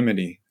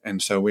anonymity. And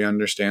so we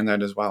understand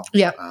that as well.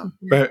 Yeah.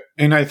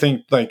 And I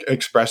think like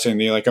expressing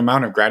the like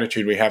amount of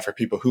gratitude we have for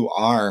people who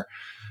are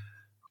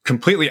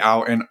completely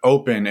out and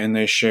open, and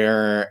they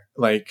share,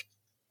 like,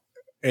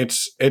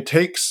 it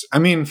takes, I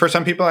mean, for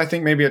some people, I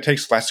think maybe it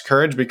takes less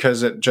courage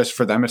because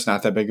for them, it's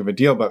not that big of a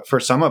deal. But for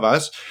some of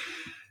us,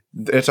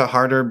 it's a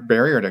harder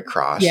barrier to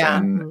cross. Yeah.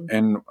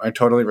 And I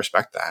totally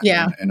respect that.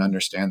 Yeah. And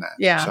understand that.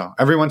 Yeah. So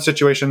everyone's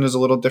situation is a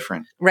little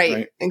different.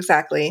 Right.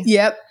 Exactly.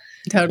 Yep.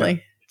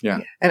 Totally. Yeah.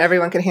 And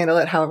everyone can handle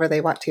it however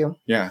they want to.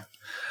 Yeah.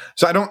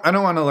 So I don't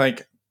want to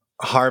like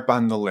harp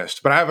on the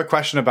list, but I have a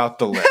question about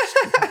the list.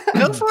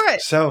 Go for it.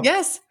 So,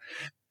 yes.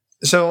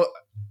 So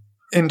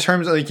in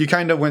terms of like, you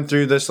kind of went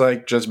through this,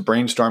 like just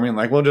brainstorming,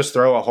 like we'll just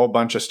throw a whole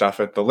bunch of stuff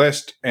at the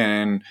list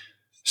and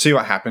see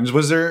what happens.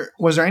 Was there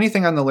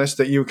anything on the list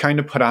that you kind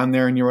of put on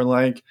there and you were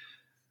like,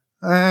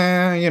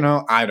 you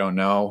know, I don't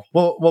know,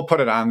 we'll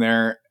put it on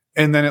there.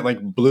 And then it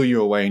like blew you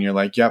away and you're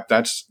like, yep,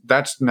 that's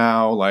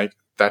now like,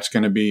 that's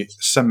going to be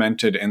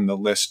cemented in the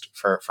list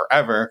for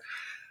forever,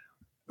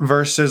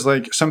 versus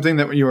like something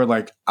that you were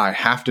like, I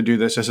have to do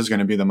this. This is going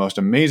to be the most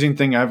amazing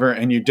thing ever.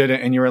 And you did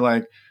it and you were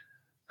like,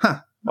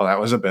 well,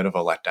 that was a bit of a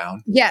letdown.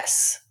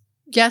 Yes.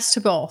 Yes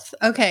to both.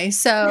 Okay.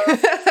 So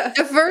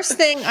the first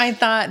thing I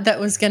thought that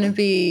was going to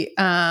be,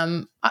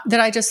 that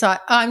I just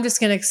thought, I'm just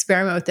going to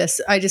experiment with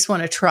this. I just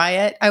want to try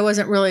it. I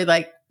wasn't really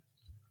like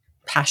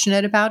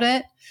passionate about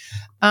it.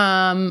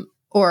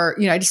 Or,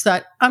 you know, I just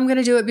thought I'm going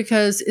to do it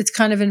because it's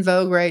kind of in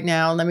vogue right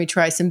now. Let me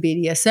try some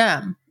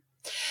BDSM.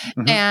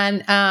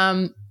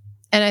 Mm-hmm.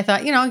 And I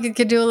thought, you know, I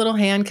could do a little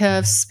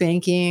handcuffs,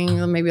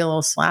 spanking, maybe a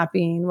little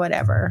slapping,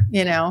 whatever,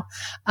 you know,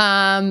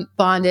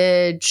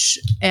 bondage,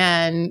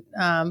 and,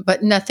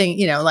 but nothing,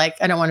 you know, like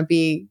I don't want to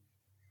be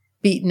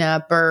beaten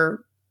up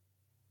or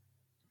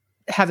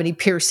have any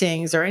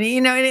piercings or any,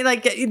 you know, any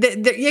like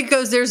it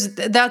goes,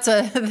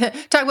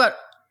 talk about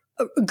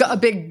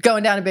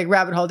going down a big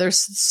rabbit hole.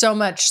 There's so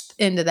much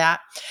into that.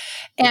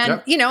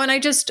 And, you know, and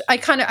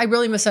I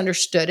really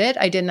misunderstood it.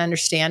 I didn't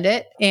understand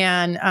it.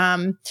 And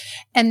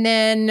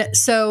then,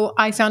 so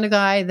I found a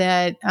guy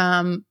that,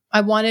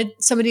 I wanted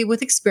somebody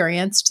with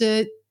experience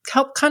to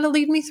help kind of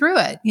lead me through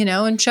it, you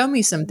know, and show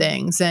me some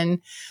things. And,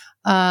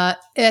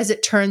 as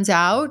it turns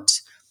out,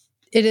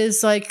 it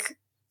is like,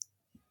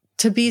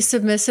 to be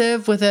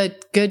submissive with a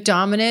good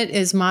dominant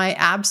is my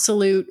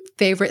absolute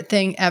favorite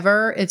thing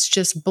ever. It's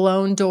just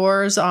blown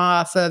doors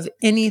off of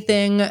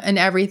anything and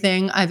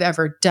everything I've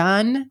ever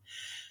done.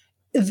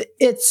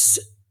 It's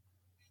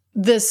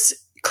this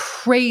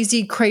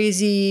crazy,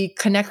 crazy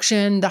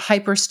connection, the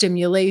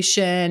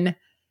hyperstimulation.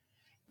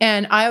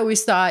 And I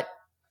always thought,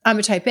 I'm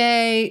a type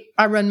A,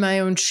 I run my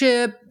own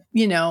ship,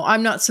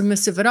 I'm not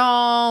submissive at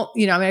all.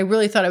 I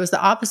really thought I was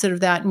the opposite of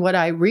that. And what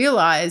I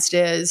realized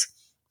is,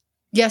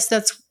 yes,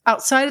 that's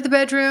outside of the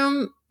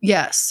bedroom.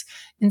 Yes.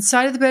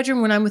 Inside of the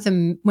bedroom, when I'm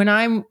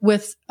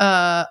with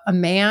a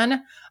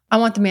man, I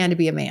want the man to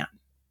be a man.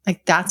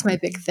 Like, that's my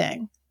big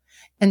thing.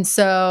 And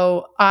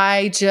so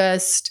I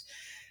just,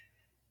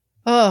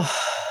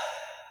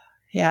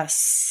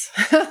 yes,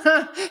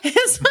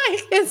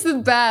 it's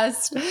the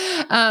best.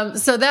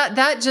 So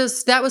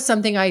that was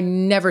something I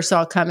never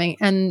saw coming.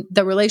 And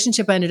the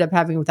relationship I ended up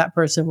having with that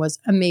person was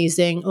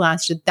amazing.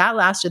 Lasted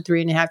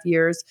 3.5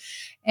 years,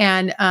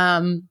 and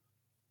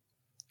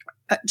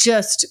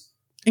just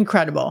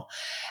incredible.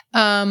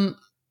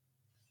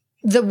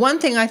 The one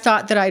thing I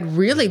thought that I'd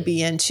really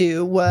be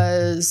into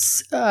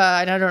was,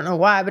 and I don't know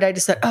why, but I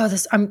just thought,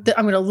 I'm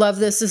going to love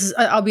this.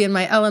 I'll be in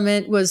my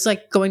element, was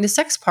like going to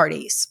sex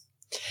parties.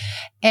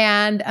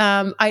 And,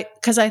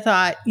 cause I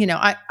thought,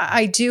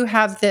 I do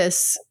have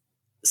this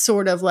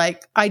sort of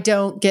like, I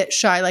don't get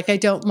shy. Like, I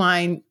don't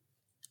mind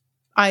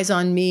eyes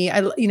on me.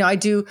 I've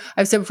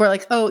said before,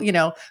 like, put all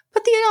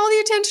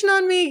the attention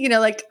on me,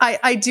 like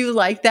I do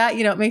like that,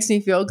 it makes me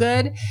feel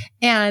good.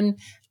 And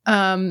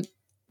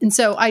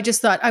so I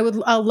just thought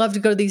I'll love to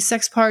go to these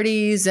sex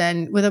parties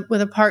and with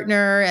a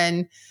partner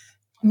and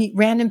meet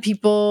random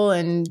people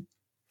and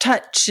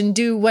touch and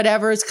do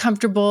whatever is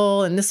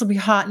comfortable. And this will be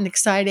hot and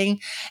exciting.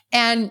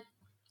 And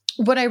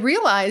what I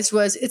realized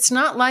was it's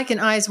not like an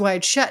eyes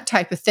wide shut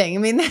type of thing. I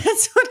mean,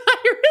 that's what I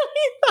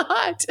really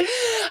thought.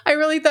 I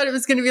really thought it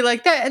was going to be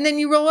like that. And then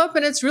you roll up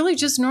and it's really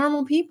just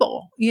normal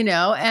people,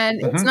 and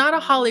it's not a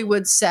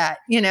Hollywood set,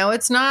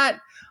 it's not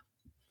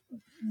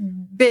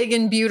big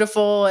and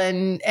beautiful.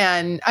 And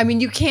I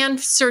mean, you can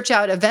search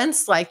out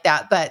events like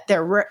that, but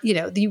they're,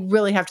 you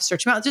really have to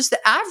search them out. Just the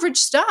average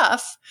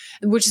stuff,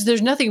 which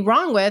there's nothing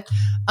wrong with,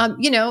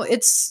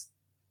 the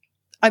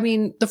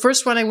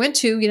first one I went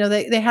to,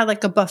 they had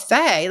like a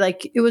buffet,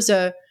 like it was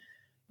they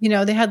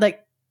had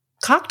like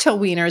cocktail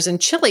wieners and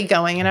chili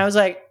going. And I was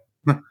like,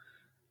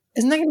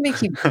 isn't that going to make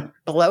you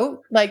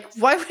bloat? Like,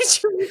 why would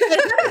you?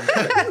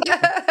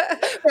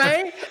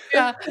 Right?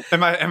 Yeah.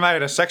 Am I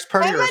at a sex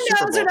party or a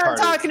Super Bowl what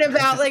party? I'm talking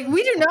about. Like,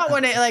 we do not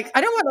want to. Like, I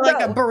don't want like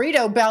a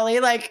burrito belly.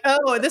 Like,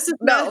 this is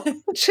no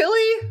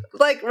chili.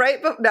 Like, right?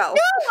 But no. No,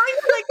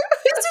 like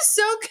this is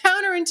so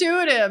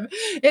counterintuitive.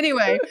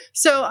 Anyway,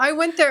 so I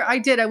went there. I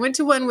went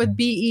to one with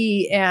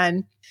BE,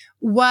 and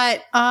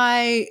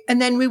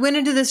then we went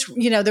into this.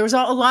 There was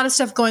a lot of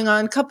stuff going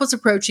on. Couples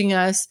approaching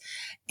us.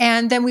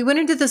 And then we went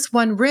into this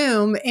one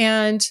room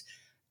and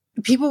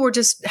people were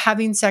just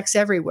having sex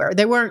everywhere.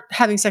 They weren't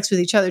having sex with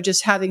each other,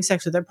 just having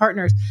sex with their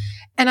partners.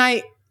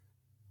 And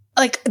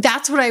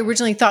that's what I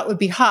originally thought would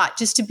be hot,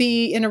 just to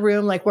be in a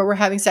room like where we're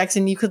having sex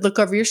and you could look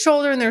over your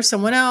shoulder and there's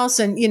someone else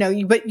and,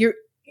 but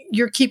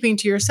you're keeping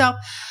to yourself.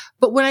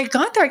 But when I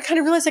got there, I kind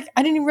of realized like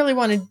I didn't really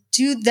want to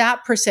do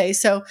that per se.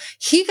 So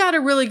he got a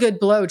really good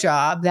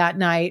blowjob that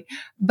night.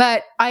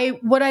 But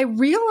what I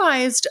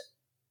realized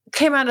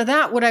came out of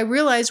that, what I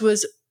realized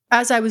was,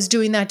 as I was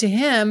doing that to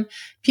him,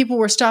 people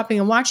were stopping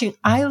and watching.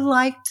 I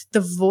liked the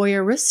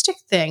voyeuristic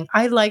thing.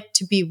 I liked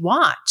to be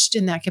watched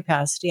in that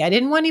capacity. I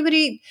didn't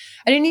need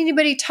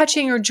anybody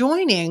touching or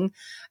joining.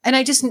 And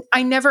I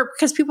never,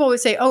 because people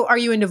always say, "Oh, are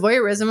you into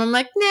voyeurism?" I'm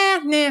like, nah,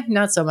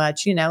 not so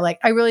much. Like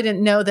I really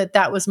didn't know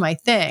that was my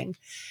thing.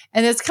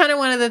 And it's kind of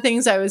one of the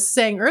things I was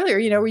saying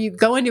earlier, where you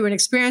go into an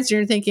experience and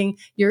you're thinking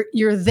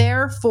you're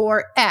there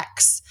for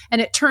X.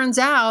 And it turns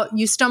out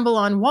you stumble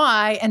on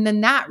Y, and then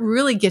that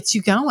really gets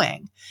you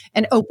going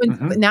and opens.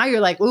 Mm-hmm. Now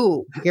you're like,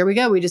 ooh, here we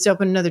go. We just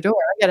opened another door.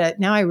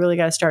 Now I really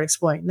got to start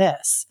exploring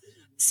this.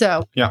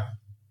 So,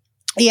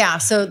 yeah.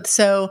 So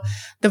the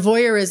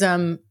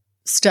voyeurism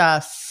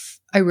stuff,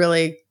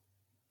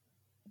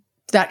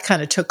 that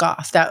kind of took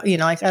off. That,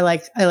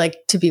 I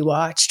like to be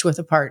watched with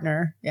a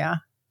partner. Yeah.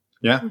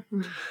 Yeah.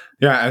 Mm-hmm.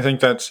 Yeah. I think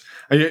that's,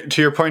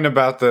 to your point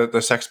about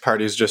the sex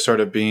parties just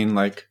sort of being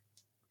like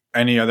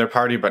any other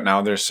party, but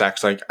now there's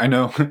sex. Like, I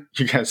know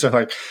you guys are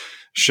like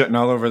shitting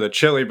all over the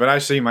chili, but I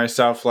see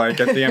myself like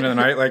at the end of the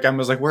night, like I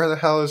was like, where the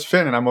hell is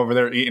Finn? And I'm over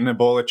there eating a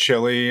bowl of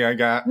chili. I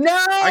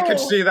could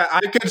see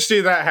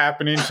that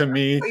happening to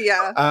me.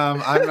 Yeah.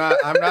 I'm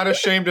not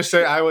ashamed to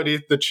say I would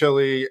eat the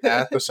chili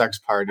at the sex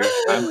party.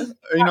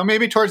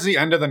 Maybe towards the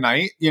end of the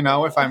night,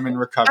 if I'm in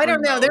recovery. I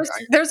don't know.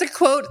 There's a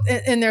quote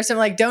in there, something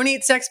like, don't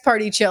eat sex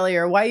party chili,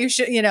 or why you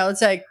should,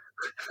 it's like,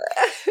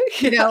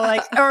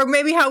 or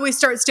maybe how we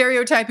start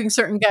stereotyping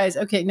certain guys.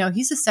 Okay, no,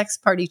 he's a sex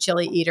party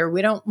chili eater.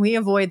 We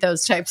avoid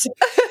those types.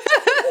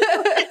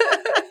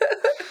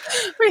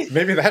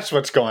 Maybe that's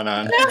what's going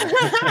on.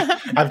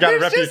 I've got a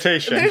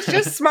reputation. There's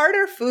just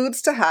smarter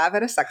foods to have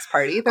at a sex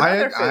party than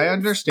other foods. I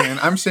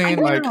understand. I'm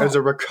saying as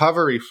a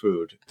recovery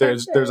food,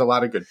 there's a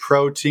lot of good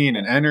protein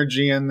and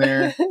energy in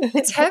there.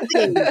 It's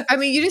heavy. I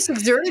mean, you just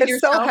exerted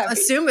yourself,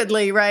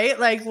 assumedly, right?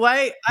 Like,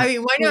 why? I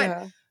mean, why not?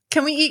 Yeah.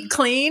 Can we eat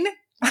clean?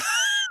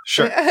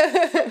 Sure.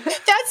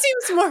 That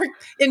seems more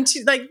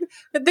into like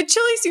the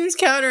chili seems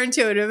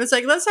counterintuitive. It's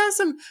like, let's have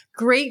some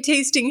great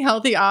tasting,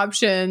 healthy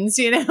options,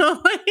 you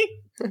know? Like,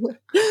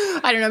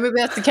 I don't know. Maybe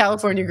that's the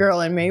California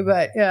girl in me,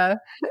 but yeah.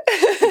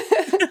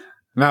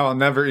 Now I'll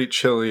never eat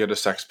chili at a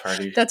sex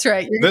party. That's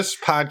right. This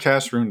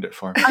podcast ruined it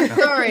for me. I'm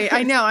sorry.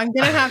 I know. I'm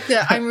going to have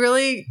to,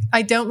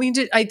 I don't mean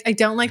to, I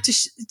don't like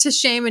to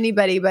shame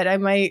anybody, but I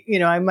might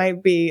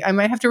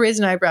have to raise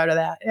an eyebrow to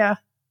that. Yeah.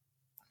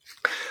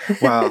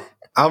 Well,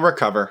 I'll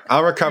recover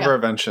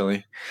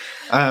eventually.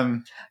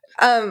 Go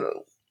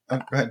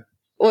ahead.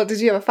 Well, did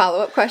you have a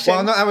follow-up question?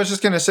 Well, no, I was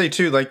just going to say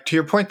too, like to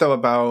your point though,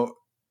 about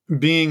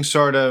being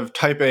sort of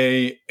type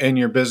A in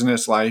your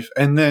business life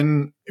and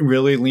then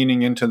really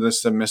leaning into the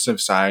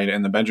submissive side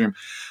in the bedroom.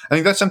 I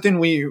think that's something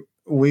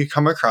we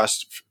come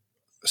across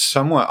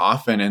somewhat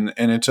often.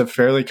 And it's a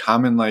fairly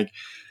common, like,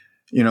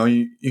 you know,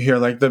 you hear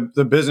like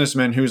the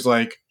businessman who's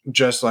like,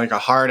 just like a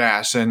hard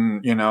ass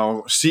and, you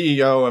know,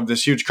 CEO of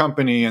this huge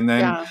company. And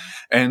then,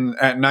 and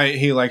at night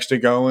he likes to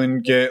go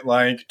and get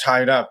like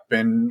tied up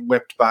and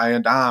whipped by a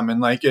dom.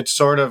 And like, it's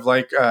sort of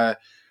like,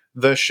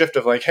 the shift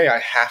of like, hey, I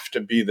have to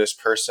be this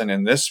person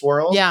in this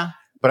world. Yeah.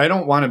 But I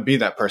don't want to be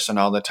that person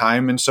all the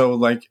time. And so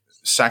like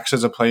sex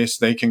is a place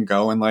they can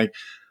go and like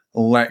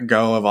let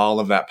go of all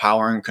of that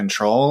power and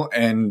control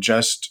and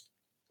just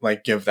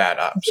like give that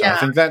up. So I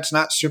think that's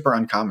not super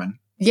uncommon.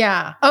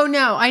 Yeah. Oh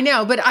no, I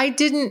know. But I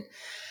didn't,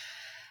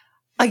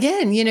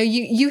 again, you know,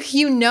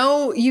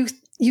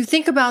 you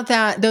think about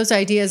those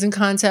ideas and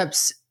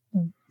concepts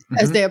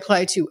as they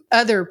apply to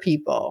other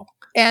people.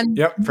 And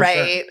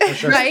right.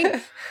 Sure.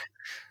 Right.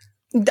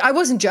 I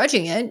wasn't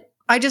judging it.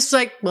 I just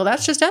like, well,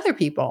 that's just other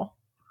people.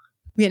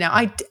 You know,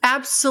 I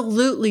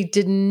absolutely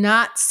did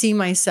not see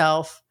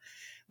myself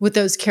with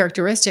those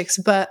characteristics,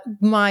 but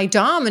my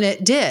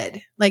dominant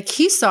did. Like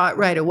he saw it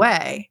right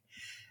away.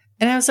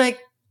 And I was like,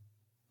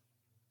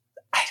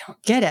 I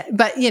don't get it.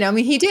 But, you know, I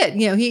mean, he did,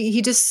 you know,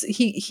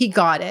 he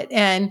got it.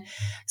 And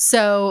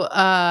so,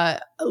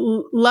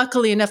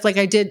 luckily enough, like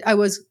I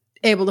was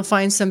able to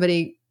find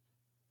somebody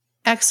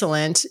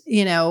excellent,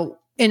 you know,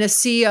 in a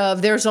sea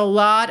of, there's a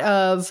lot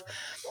of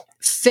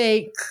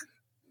fake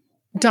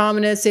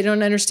dominance. They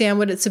don't understand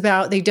what it's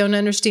about. They don't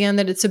understand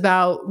that it's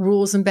about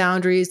rules and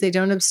boundaries. They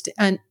don't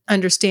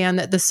understand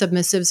that the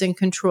submissive's in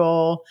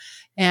control.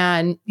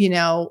 And, you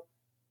know,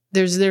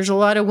 there's a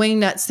lot of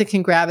wingnuts that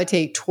can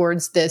gravitate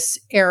towards this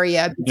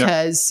area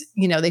because,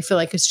 you know, they feel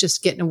like it's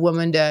just getting a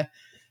woman to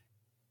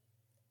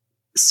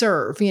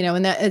serve, you know,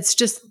 and that it's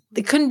just,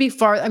 it couldn't be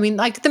far. I mean,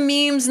 like the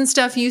memes and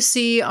stuff you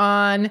see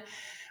on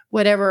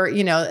whatever,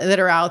 you know, that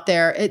are out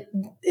there,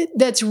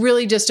 that's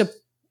really just a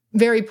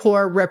very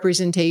poor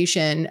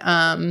representation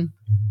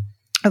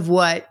of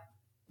what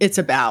it's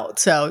about.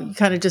 So you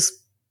kind of just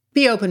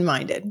be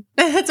open-minded.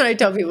 That's what I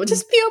tell people.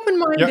 Just be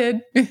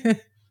open-minded.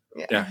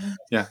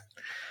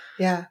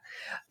 Yeah.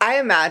 I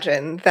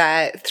imagine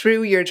that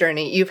through your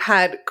journey, you've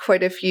had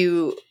quite a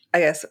few, I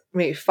guess,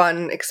 maybe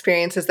fun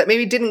experiences that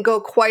maybe didn't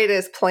go quite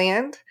as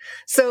planned.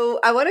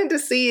 So I wanted to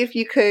see if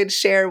you could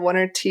share one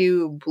or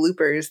two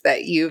bloopers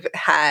that you've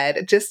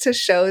had just to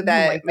show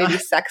that maybe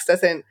sex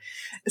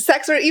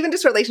or even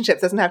just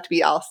relationships doesn't have to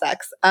be all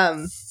sex.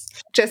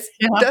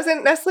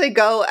 Doesn't necessarily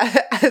go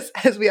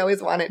as we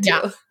always want it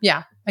to.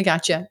 Yeah. I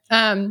gotcha.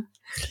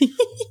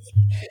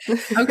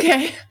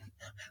 Okay.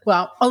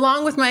 Well,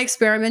 along with my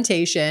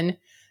experimentation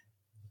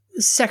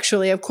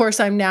sexually, of course,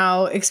 I'm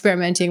now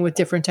experimenting with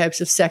different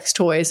types of sex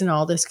toys and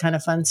all this kind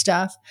of fun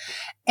stuff.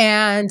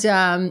 And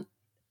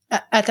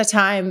at the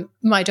time,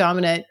 my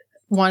dominant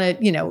wanted,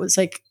 you know, was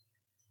like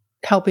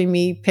helping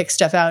me pick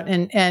stuff out.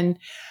 And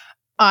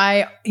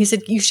he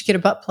said, you should get a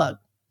butt plug.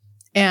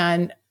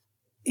 And,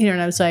 you know,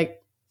 and I was like,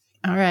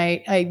 all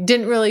right. I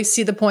didn't really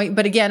see the point,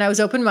 but again, I was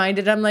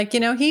open-minded. I'm like,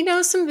 you know, he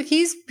knows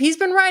he's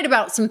been right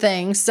about some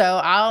things. So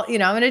I'm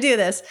going to do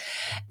this.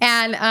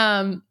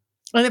 And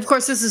of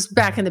course, this is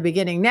back in the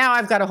beginning. Now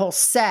I've got a whole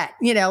set,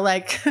 you know,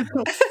 like how big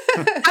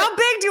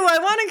do I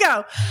want to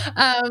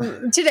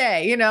go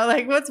today? You know,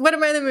 like what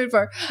am I in the mood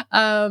for?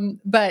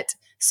 But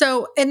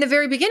so in the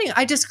very beginning,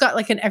 I just got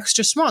like an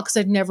extra small because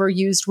I'd never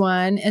used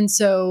one. And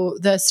so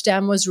the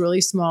stem was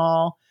really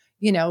small.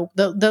 You know,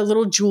 the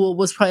little jewel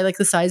was probably like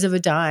the size of a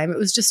dime. It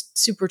was just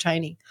super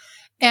tiny.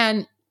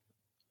 And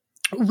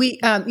we,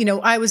 you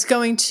know, I was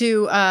going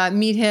to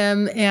meet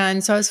him.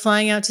 And so I was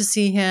flying out to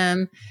see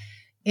him.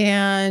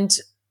 And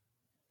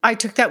I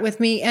took that with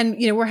me.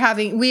 And, you know,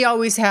 we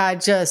always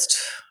had just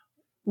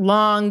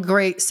long,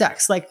 great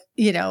sex. Like,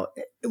 you know,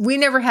 we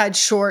never had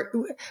short,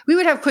 we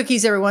would have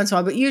quickies every once in a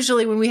while, but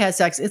usually when we had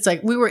sex, it's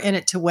like we were in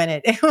it to win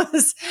it.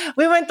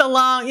 We went the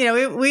long, you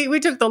know, we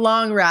took the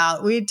long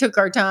route. We took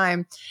our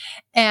time.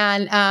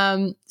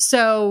 And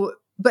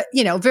but,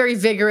 you know, very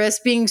vigorous,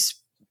 being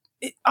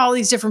all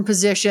these different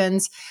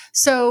positions.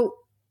 So,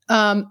 you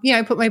know,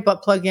 I put my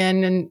butt plug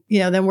in and, you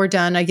know, then we're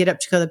done. I get up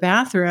to go to the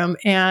bathroom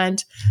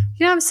and,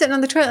 you know, I'm sitting on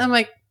the toilet. I'm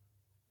like,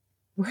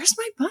 where's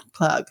my butt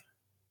plug?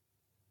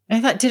 And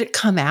I thought, did it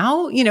come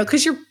out? You know,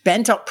 because you're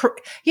bent up,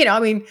 you know,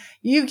 I mean,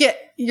 you get,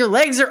 your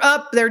legs are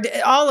up, they're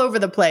all over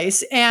the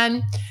place.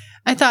 And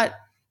I thought,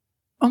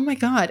 oh my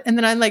God. And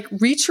then I like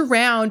reach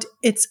around,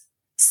 it's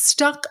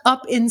stuck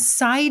up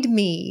inside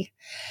me.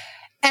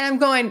 And I'm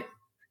going,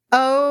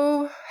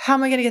 oh, how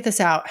am I going to get this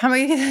out? How am I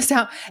going to get this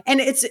out?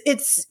 And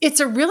it's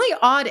a really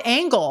odd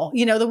angle,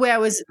 you know, the way I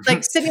was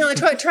like sitting on the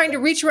toilet trying to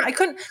reach around. I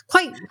couldn't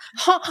quite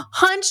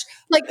hunch,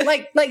 like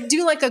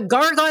do like a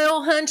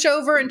gargoyle hunch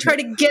over and try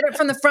to get it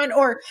from the front,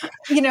 or,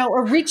 you know,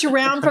 or reach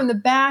around from the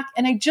back.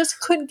 And I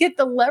just couldn't get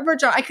the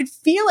leverage on. I could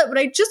feel it, but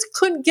I just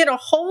couldn't get a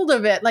hold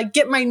of it. Like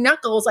get my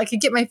knuckles, I could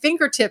get my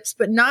fingertips,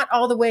 but not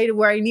all the way to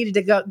where I needed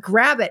to go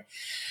grab it.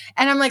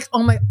 And I'm like,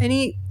 oh my,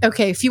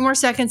 okay, a few more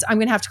seconds. I'm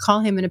going to have to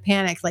call him in a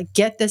panic. Like,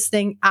 get this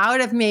thing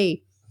out of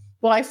me.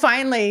 Well, I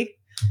finally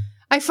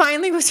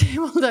was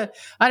able to,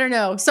 I don't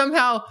know,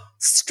 somehow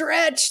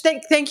stretch.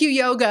 Thank you,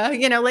 yoga,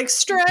 you know, like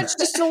stretch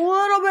just a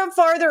little bit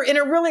farther in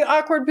a really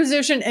awkward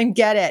position and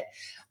get it.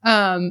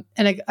 And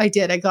I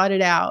did, I got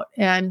it out.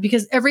 And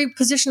because every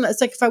position,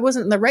 it's like, if I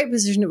wasn't in the right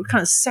position, it would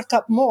kind of suck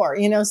up more,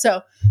 you know?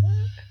 So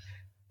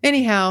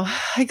anyhow,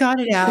 I got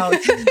it out.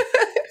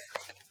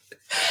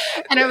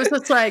 And I was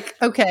just like,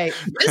 okay,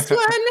 this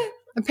one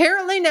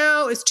apparently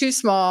now is too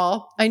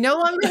small. I no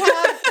longer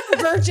have a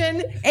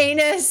virgin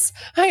anus.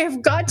 I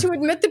have got to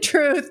admit the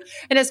truth,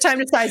 and it's time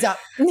to size up.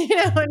 You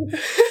know, and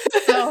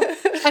so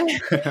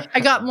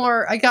I got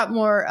more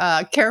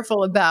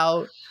careful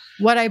about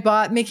what I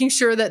bought, making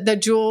sure that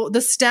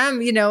the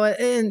stem, you know,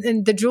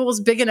 and the jewel is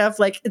big enough,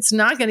 like it's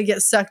not going to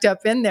get sucked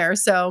up in there.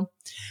 So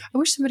I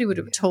wish somebody would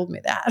have told me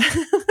that.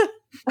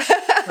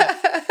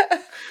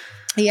 But,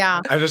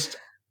 yeah.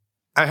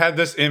 I had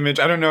this image.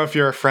 I don't know if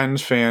you're a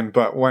Friends fan,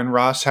 but when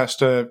Ross has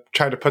to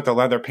try to put the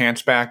leather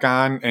pants back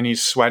on and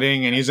he's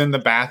sweating and he's in the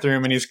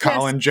bathroom and he's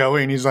calling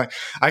Joey and he's like,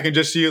 I can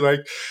just see you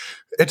like,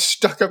 it's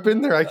stuck up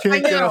in there. I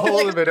can't get a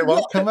hold of it. It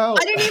won't come out.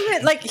 I didn't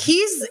even, like,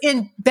 he's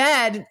in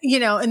bed, you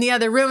know, in the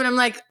other room. And I'm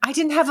like, I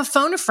didn't have a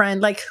phone a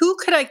friend. Like, who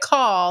could I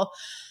call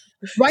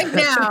right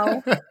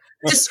now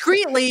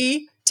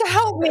discreetly to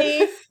help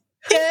me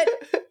get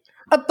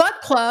a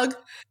butt plug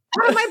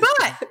out of my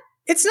butt?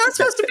 It's not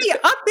supposed to be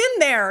up in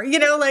there, you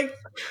know, like,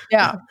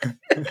 yeah.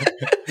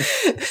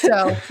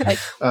 So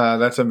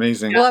that's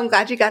amazing. Well, I'm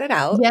glad you got it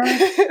out. Yeah,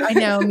 I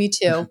know. Me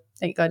too.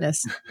 Thank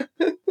goodness.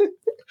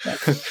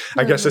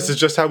 I guess this is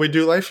just how we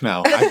do life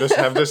now. I just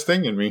have this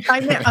thing in me. Oh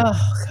God.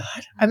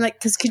 I'm like,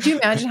 because could you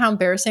imagine how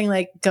embarrassing,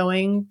 like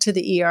going to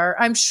the ER?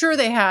 I'm sure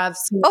they have.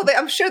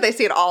 I'm sure they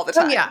see it all the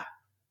time.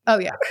 Oh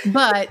yeah.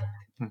 But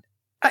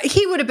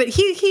he would have been,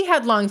 he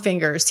had long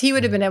fingers. He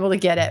would have been able to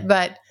get it.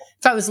 But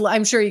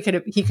I'm sure he could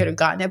have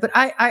gotten it, but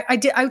I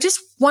just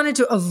wanted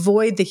to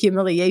avoid the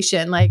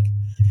humiliation. Like,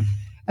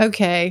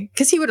 okay.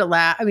 Cause he would have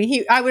laughed. I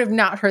mean, I would have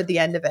not heard the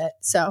end of it.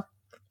 So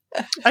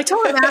I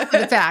told him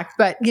after the fact,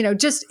 but you know,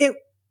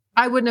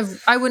 I wouldn't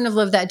have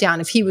lived that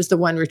down if he was the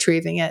one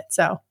retrieving it.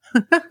 So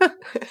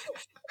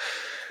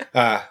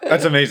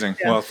that's amazing.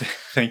 Yeah. Well,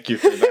 thank you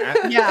for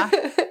that. Yeah.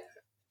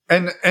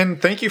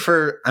 And thank you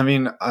for, I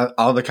mean,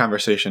 all the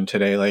conversation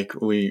today. Like,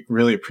 we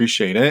really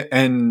appreciate it.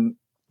 And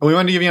we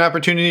wanted to give you an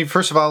opportunity,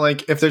 first of all,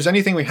 like if there's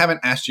anything we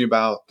haven't asked you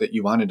about that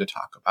you wanted to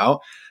talk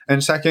about.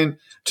 And second,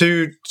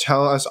 to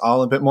tell us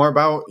all a bit more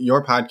about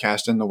your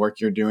podcast and the work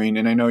you're doing.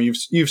 And I know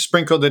you've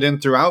sprinkled it in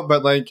throughout,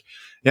 but like,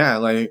 yeah,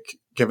 like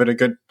give it a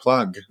good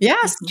plug.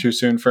 Yes. Too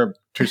soon for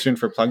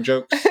plug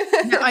jokes?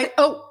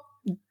 No,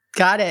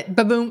 got it.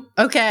 Ba-boom.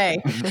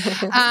 Okay.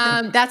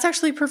 That's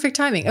actually perfect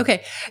timing.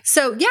 Okay.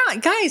 So yeah,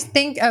 guys,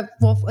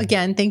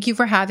 again, thank you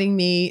for having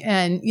me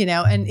and, you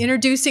know, and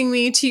introducing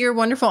me to your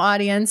wonderful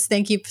audience.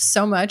 Thank you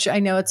so much. I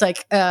know it's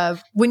like,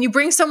 when you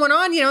bring someone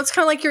on, you know, it's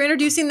kind of like you're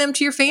introducing them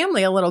to your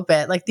family a little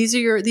bit. Like these are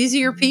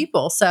your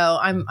people. So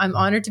I'm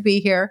honored to be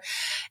here.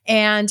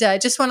 And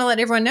just want to let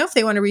everyone know if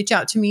they want to reach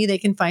out to me, they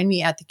can find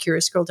me at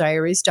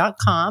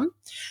thecuriousgirldiaries.com.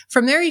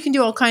 From there, you can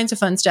do all kinds of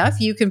fun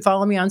stuff. You can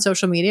follow me on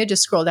social media.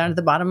 Just scroll down to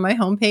the bottom of my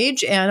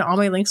homepage and all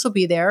my links will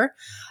be there.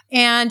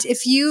 And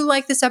if you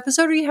like this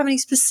episode or you have any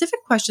specific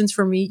questions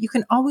for me, you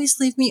can always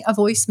leave me a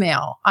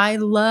voicemail. I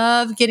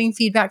love getting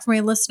feedback from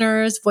my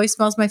listeners.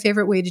 Voicemail is my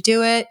favorite way to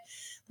do it.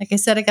 Like I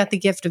said, I got the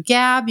gift of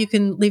gab. You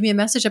can leave me a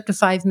message up to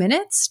 5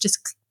 minutes.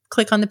 Just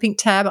click on the pink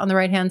tab on the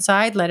right-hand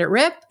side, let it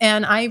rip,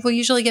 and I will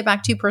usually get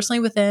back to you personally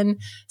within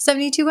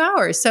 72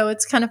 hours. So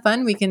it's kind of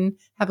fun. We can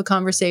have a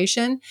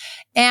conversation.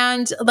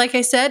 And like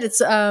I said, it's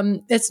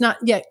not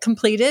yet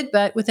completed,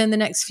 but within the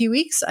next few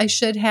weeks, I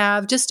should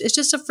have it's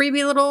just a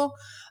freebie little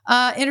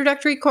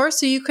introductory course.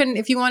 So you can,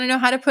 if you want to know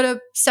how to put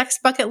a sex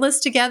bucket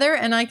list together,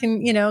 and I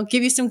can, you know,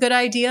 give you some good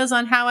ideas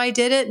on how I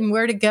did it and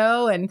where to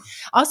go. And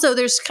also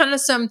there's kind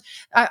of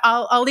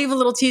I'll leave a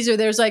little teaser.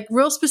 There's like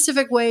real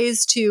specific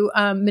ways to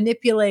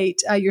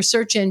manipulate your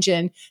search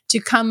engine to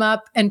come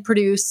up and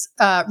produce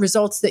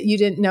results that you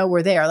didn't know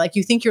were there. Like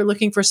you think you're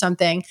looking for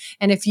something.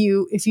 And if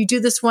you do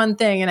this one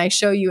thing and I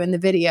show you in the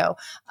video,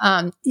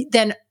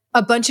 then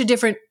a bunch of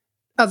different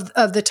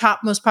of the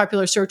top most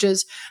popular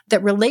searches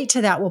that relate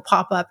to that will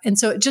pop up. And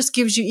so it just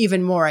gives you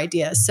even more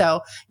ideas.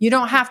 So you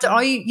don't have to,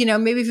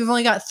 maybe if you've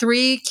only got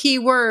 3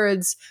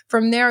 keywords,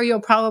 from there,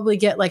 you'll probably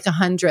get like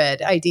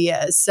 100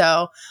 ideas.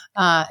 So,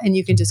 and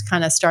you can just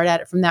kind of start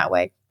at it from that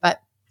way. But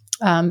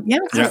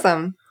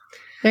Awesome.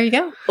 There you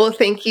go. Well,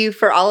 thank you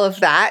for all of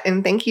that.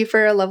 And thank you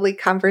for a lovely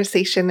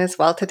conversation as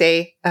well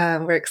today.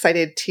 We're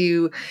excited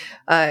to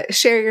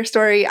share your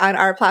story on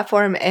our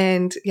platform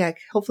and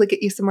hopefully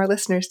get you some more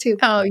listeners too.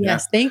 Oh, yes.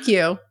 Yeah. Thank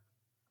you.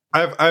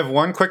 I have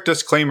one quick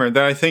disclaimer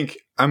that I think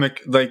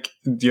like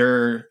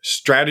your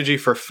strategy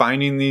for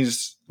finding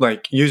these,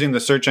 like using the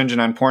search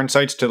engine on porn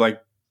sites to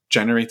like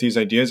generate these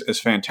ideas is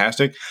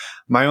fantastic.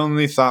 My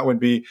only thought would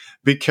be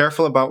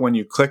careful about when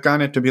you click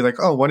on it to be like,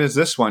 oh, what is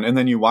this one? And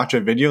then you watch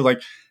a video,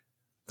 like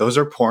those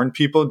are porn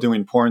people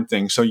doing porn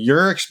things. So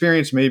your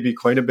experience may be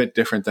quite a bit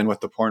different than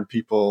what the porn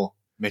people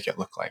make it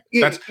look like.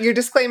 Your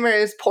disclaimer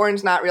is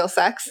porn's not real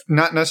sex.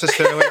 Not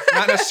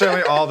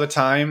necessarily all the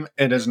time.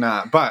 It is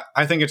not. But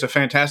I think it's a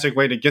fantastic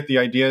way to get the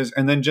ideas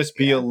and then just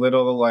be a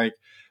little like,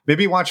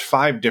 maybe watch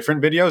 5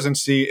 different videos and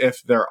see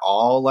if they're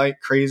all like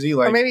crazy.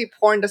 Like, or maybe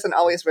porn doesn't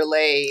always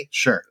relay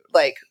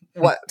like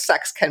what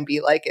sex can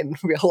be like in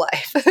real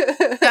life.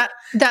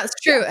 That's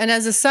true. And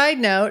as a side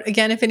note,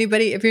 again, if any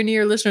of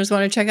your listeners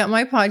want to check out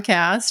my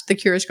podcast, the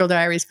Curious Girl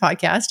Diaries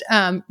podcast,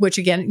 which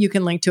again, you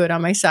can link to it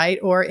on my site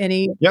or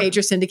any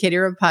major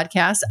syndicator of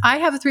podcasts. I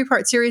have a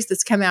 3-part series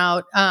that's come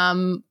out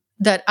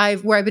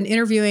where I've been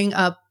interviewing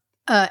a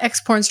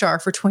ex-porn star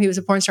he was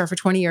a porn star for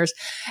 20 years.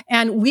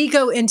 And we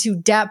go into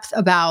depth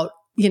about,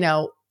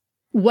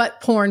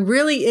 what porn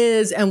really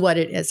is and what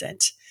it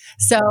isn't.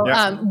 So,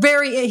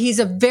 he's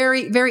a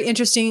very, very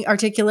interesting,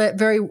 articulate,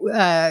 very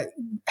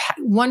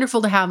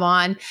wonderful to have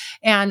on,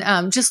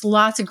 and just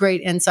lots of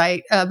great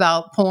insight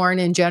about porn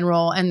in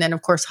general. And then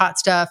of course, hot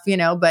stuff,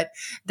 but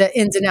the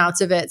ins and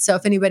outs of it. So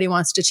if anybody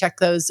wants to check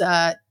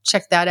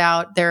that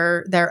out,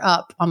 they're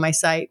up on my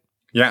site.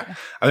 Yeah,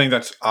 I think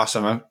that's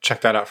awesome. I'll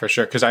check that out for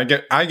sure. Cause I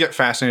get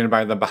fascinated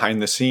by the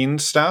behind the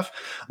scenes stuff.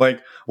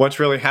 Like what's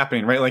really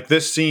happening, right? Like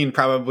this scene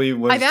probably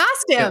was, I've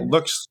asked him. It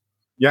looks,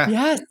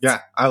 yes. Yeah.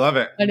 I love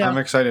it. I'm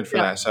excited for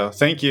that. So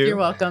thank you. You're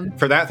welcome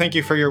for that. Thank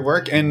you for your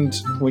work. And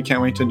we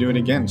can't wait to do it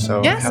again.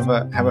 So have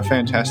a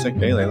fantastic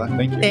day, Layla.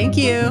 Thank you. Thank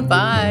you.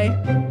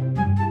 Bye.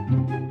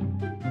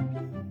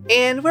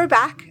 And we're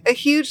back. A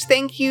huge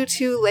thank you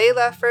to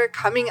Layla for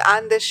coming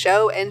on the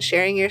show and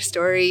sharing your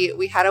story.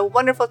 We had a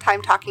wonderful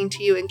time talking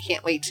to you and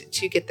can't wait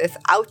to get this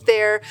out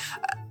there.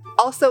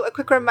 Also, a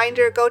quick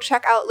reminder, go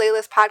check out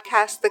Layla's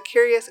podcast, the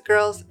Curious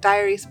Girls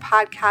Diaries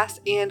podcast,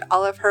 and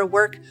all of her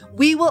work.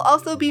 We will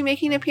also be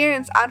making an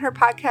appearance on her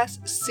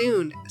podcast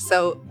soon,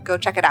 so go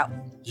check it out.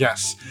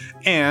 Yes.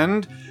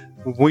 And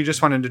we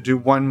just wanted to do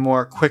one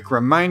more quick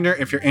reminder.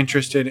 If you're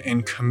interested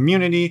in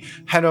community,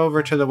 head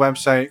over to the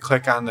website,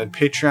 click on the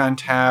Patreon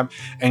tab,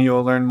 and you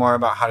will learn more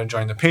about how to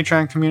join the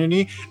Patreon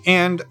community.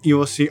 And you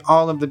will see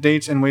all of the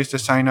dates and ways to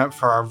sign up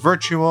for our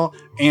virtual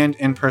and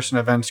in-person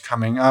events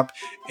coming up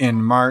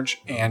in March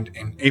and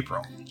in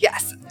April.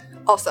 Yes.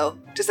 Also,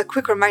 just a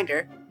quick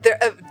reminder, there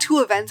 2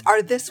 events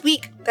are this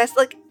week. That's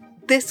like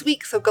this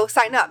week, so go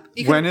sign up.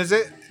 When is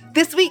it?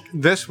 This week.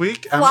 This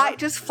week?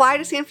 Just fly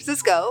to San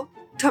Francisco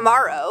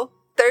tomorrow,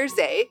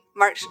 Thursday,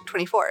 March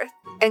 24th,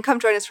 and come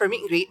join us for a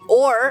meet and greet,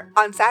 or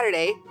on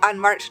Saturday, on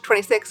March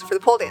 26th for the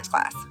pole dance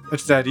class.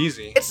 It's that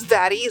easy. It's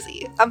that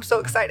easy. I'm so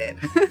excited.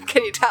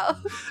 Can you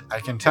tell?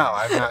 I can tell.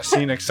 I've not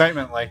seen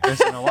excitement like this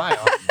in a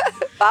while.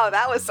 Wow,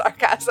 that was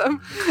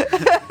sarcasm.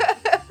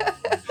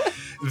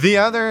 The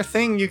other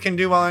thing you can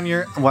do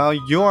while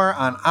you're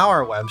on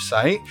our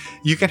website,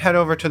 you can head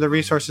over to the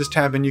resources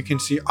tab and you can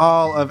see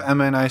all of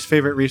Emma and I's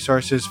favorite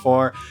resources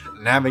for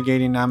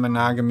navigating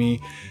non-monogamy.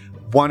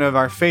 One of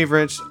our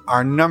favorites,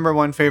 our number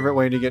one favorite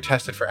way to get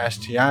tested for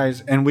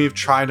STIs, and we've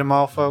tried them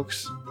all,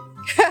 folks.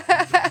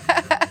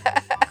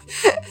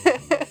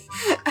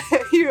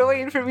 You were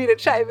waiting for me to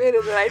chime in,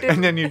 and then I didn't.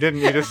 And then you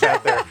didn't. You just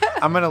sat there.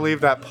 I'm going to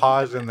leave that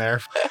pause in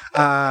there.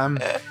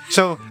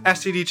 So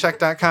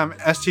STDcheck.com.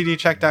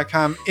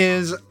 STDcheck.com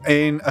is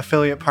an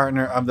affiliate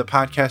partner of the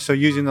podcast. So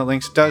using the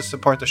links does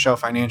support the show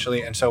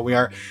financially. And so we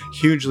are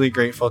hugely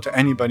grateful to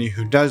anybody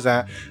who does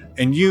that.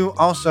 And you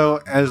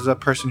also, as the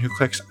person who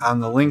clicks on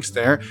the links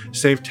there,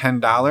 save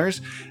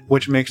 $10,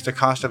 which makes the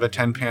cost of a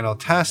 10-panel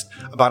test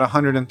about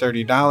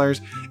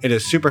 $130. It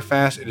is super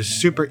fast. It is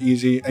super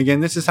easy.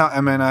 Again, this is how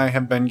Emma and I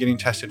have been getting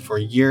tested for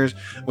years.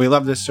 We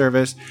love this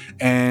service,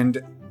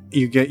 and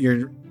you get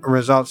your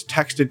results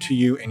texted to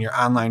you in your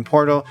online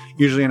portal,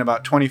 usually in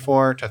about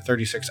 24 to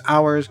 36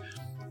 hours,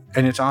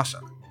 and it's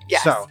awesome.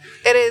 Yes, so,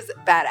 it is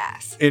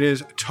badass. It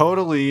is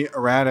totally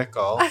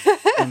radical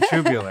and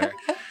tubular.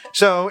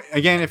 So,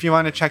 again, if you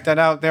want to check that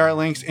out, there are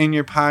links in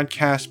your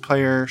podcast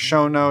player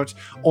show notes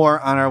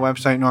or on our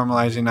website,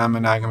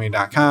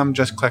 normalizingnonmonogamy.com.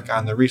 Just click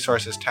on the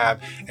resources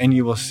tab and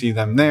you will see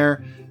them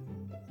there.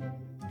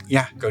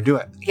 Yeah, go do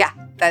it. Yeah,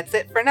 that's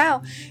it for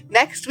now.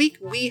 Next week,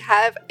 we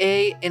have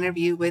an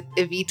interview with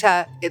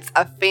Evita. It's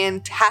a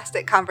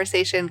fantastic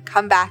conversation.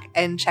 Come back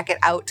and check it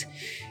out.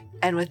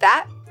 And with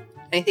that,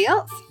 anything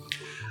else?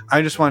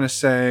 I just want to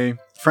say,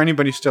 for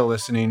anybody still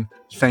listening,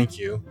 thank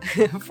you.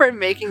 For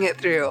making it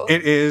through.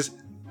 It is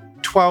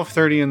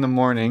 12:30 in the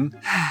morning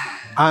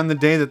on the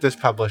day that this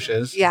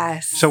publishes.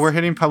 Yes. So we're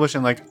hitting publish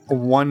in like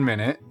 1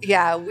 minute.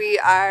 Yeah, we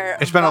are.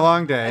 It's been a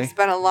long day. It's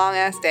been a long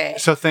ass day.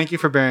 So thank you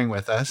for bearing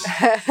with us.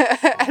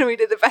 And we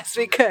did the best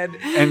we could.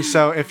 And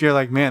so if you're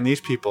like, man,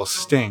 these people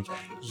stink.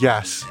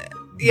 Yes.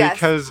 Yes.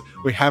 Because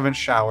we haven't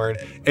showered.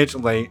 It's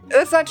late.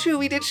 That's not true.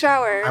 We did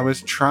shower. I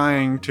was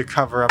trying to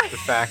cover up the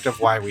fact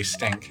of why we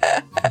stink.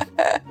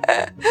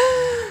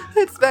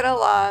 It's been a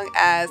long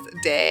ass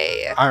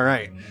day. All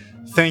right.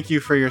 Thank you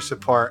for your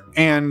support.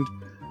 And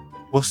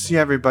we'll see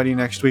everybody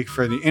next week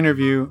for the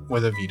interview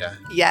with Evita.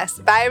 Yes.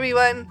 Bye,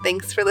 everyone.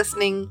 Thanks for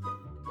listening.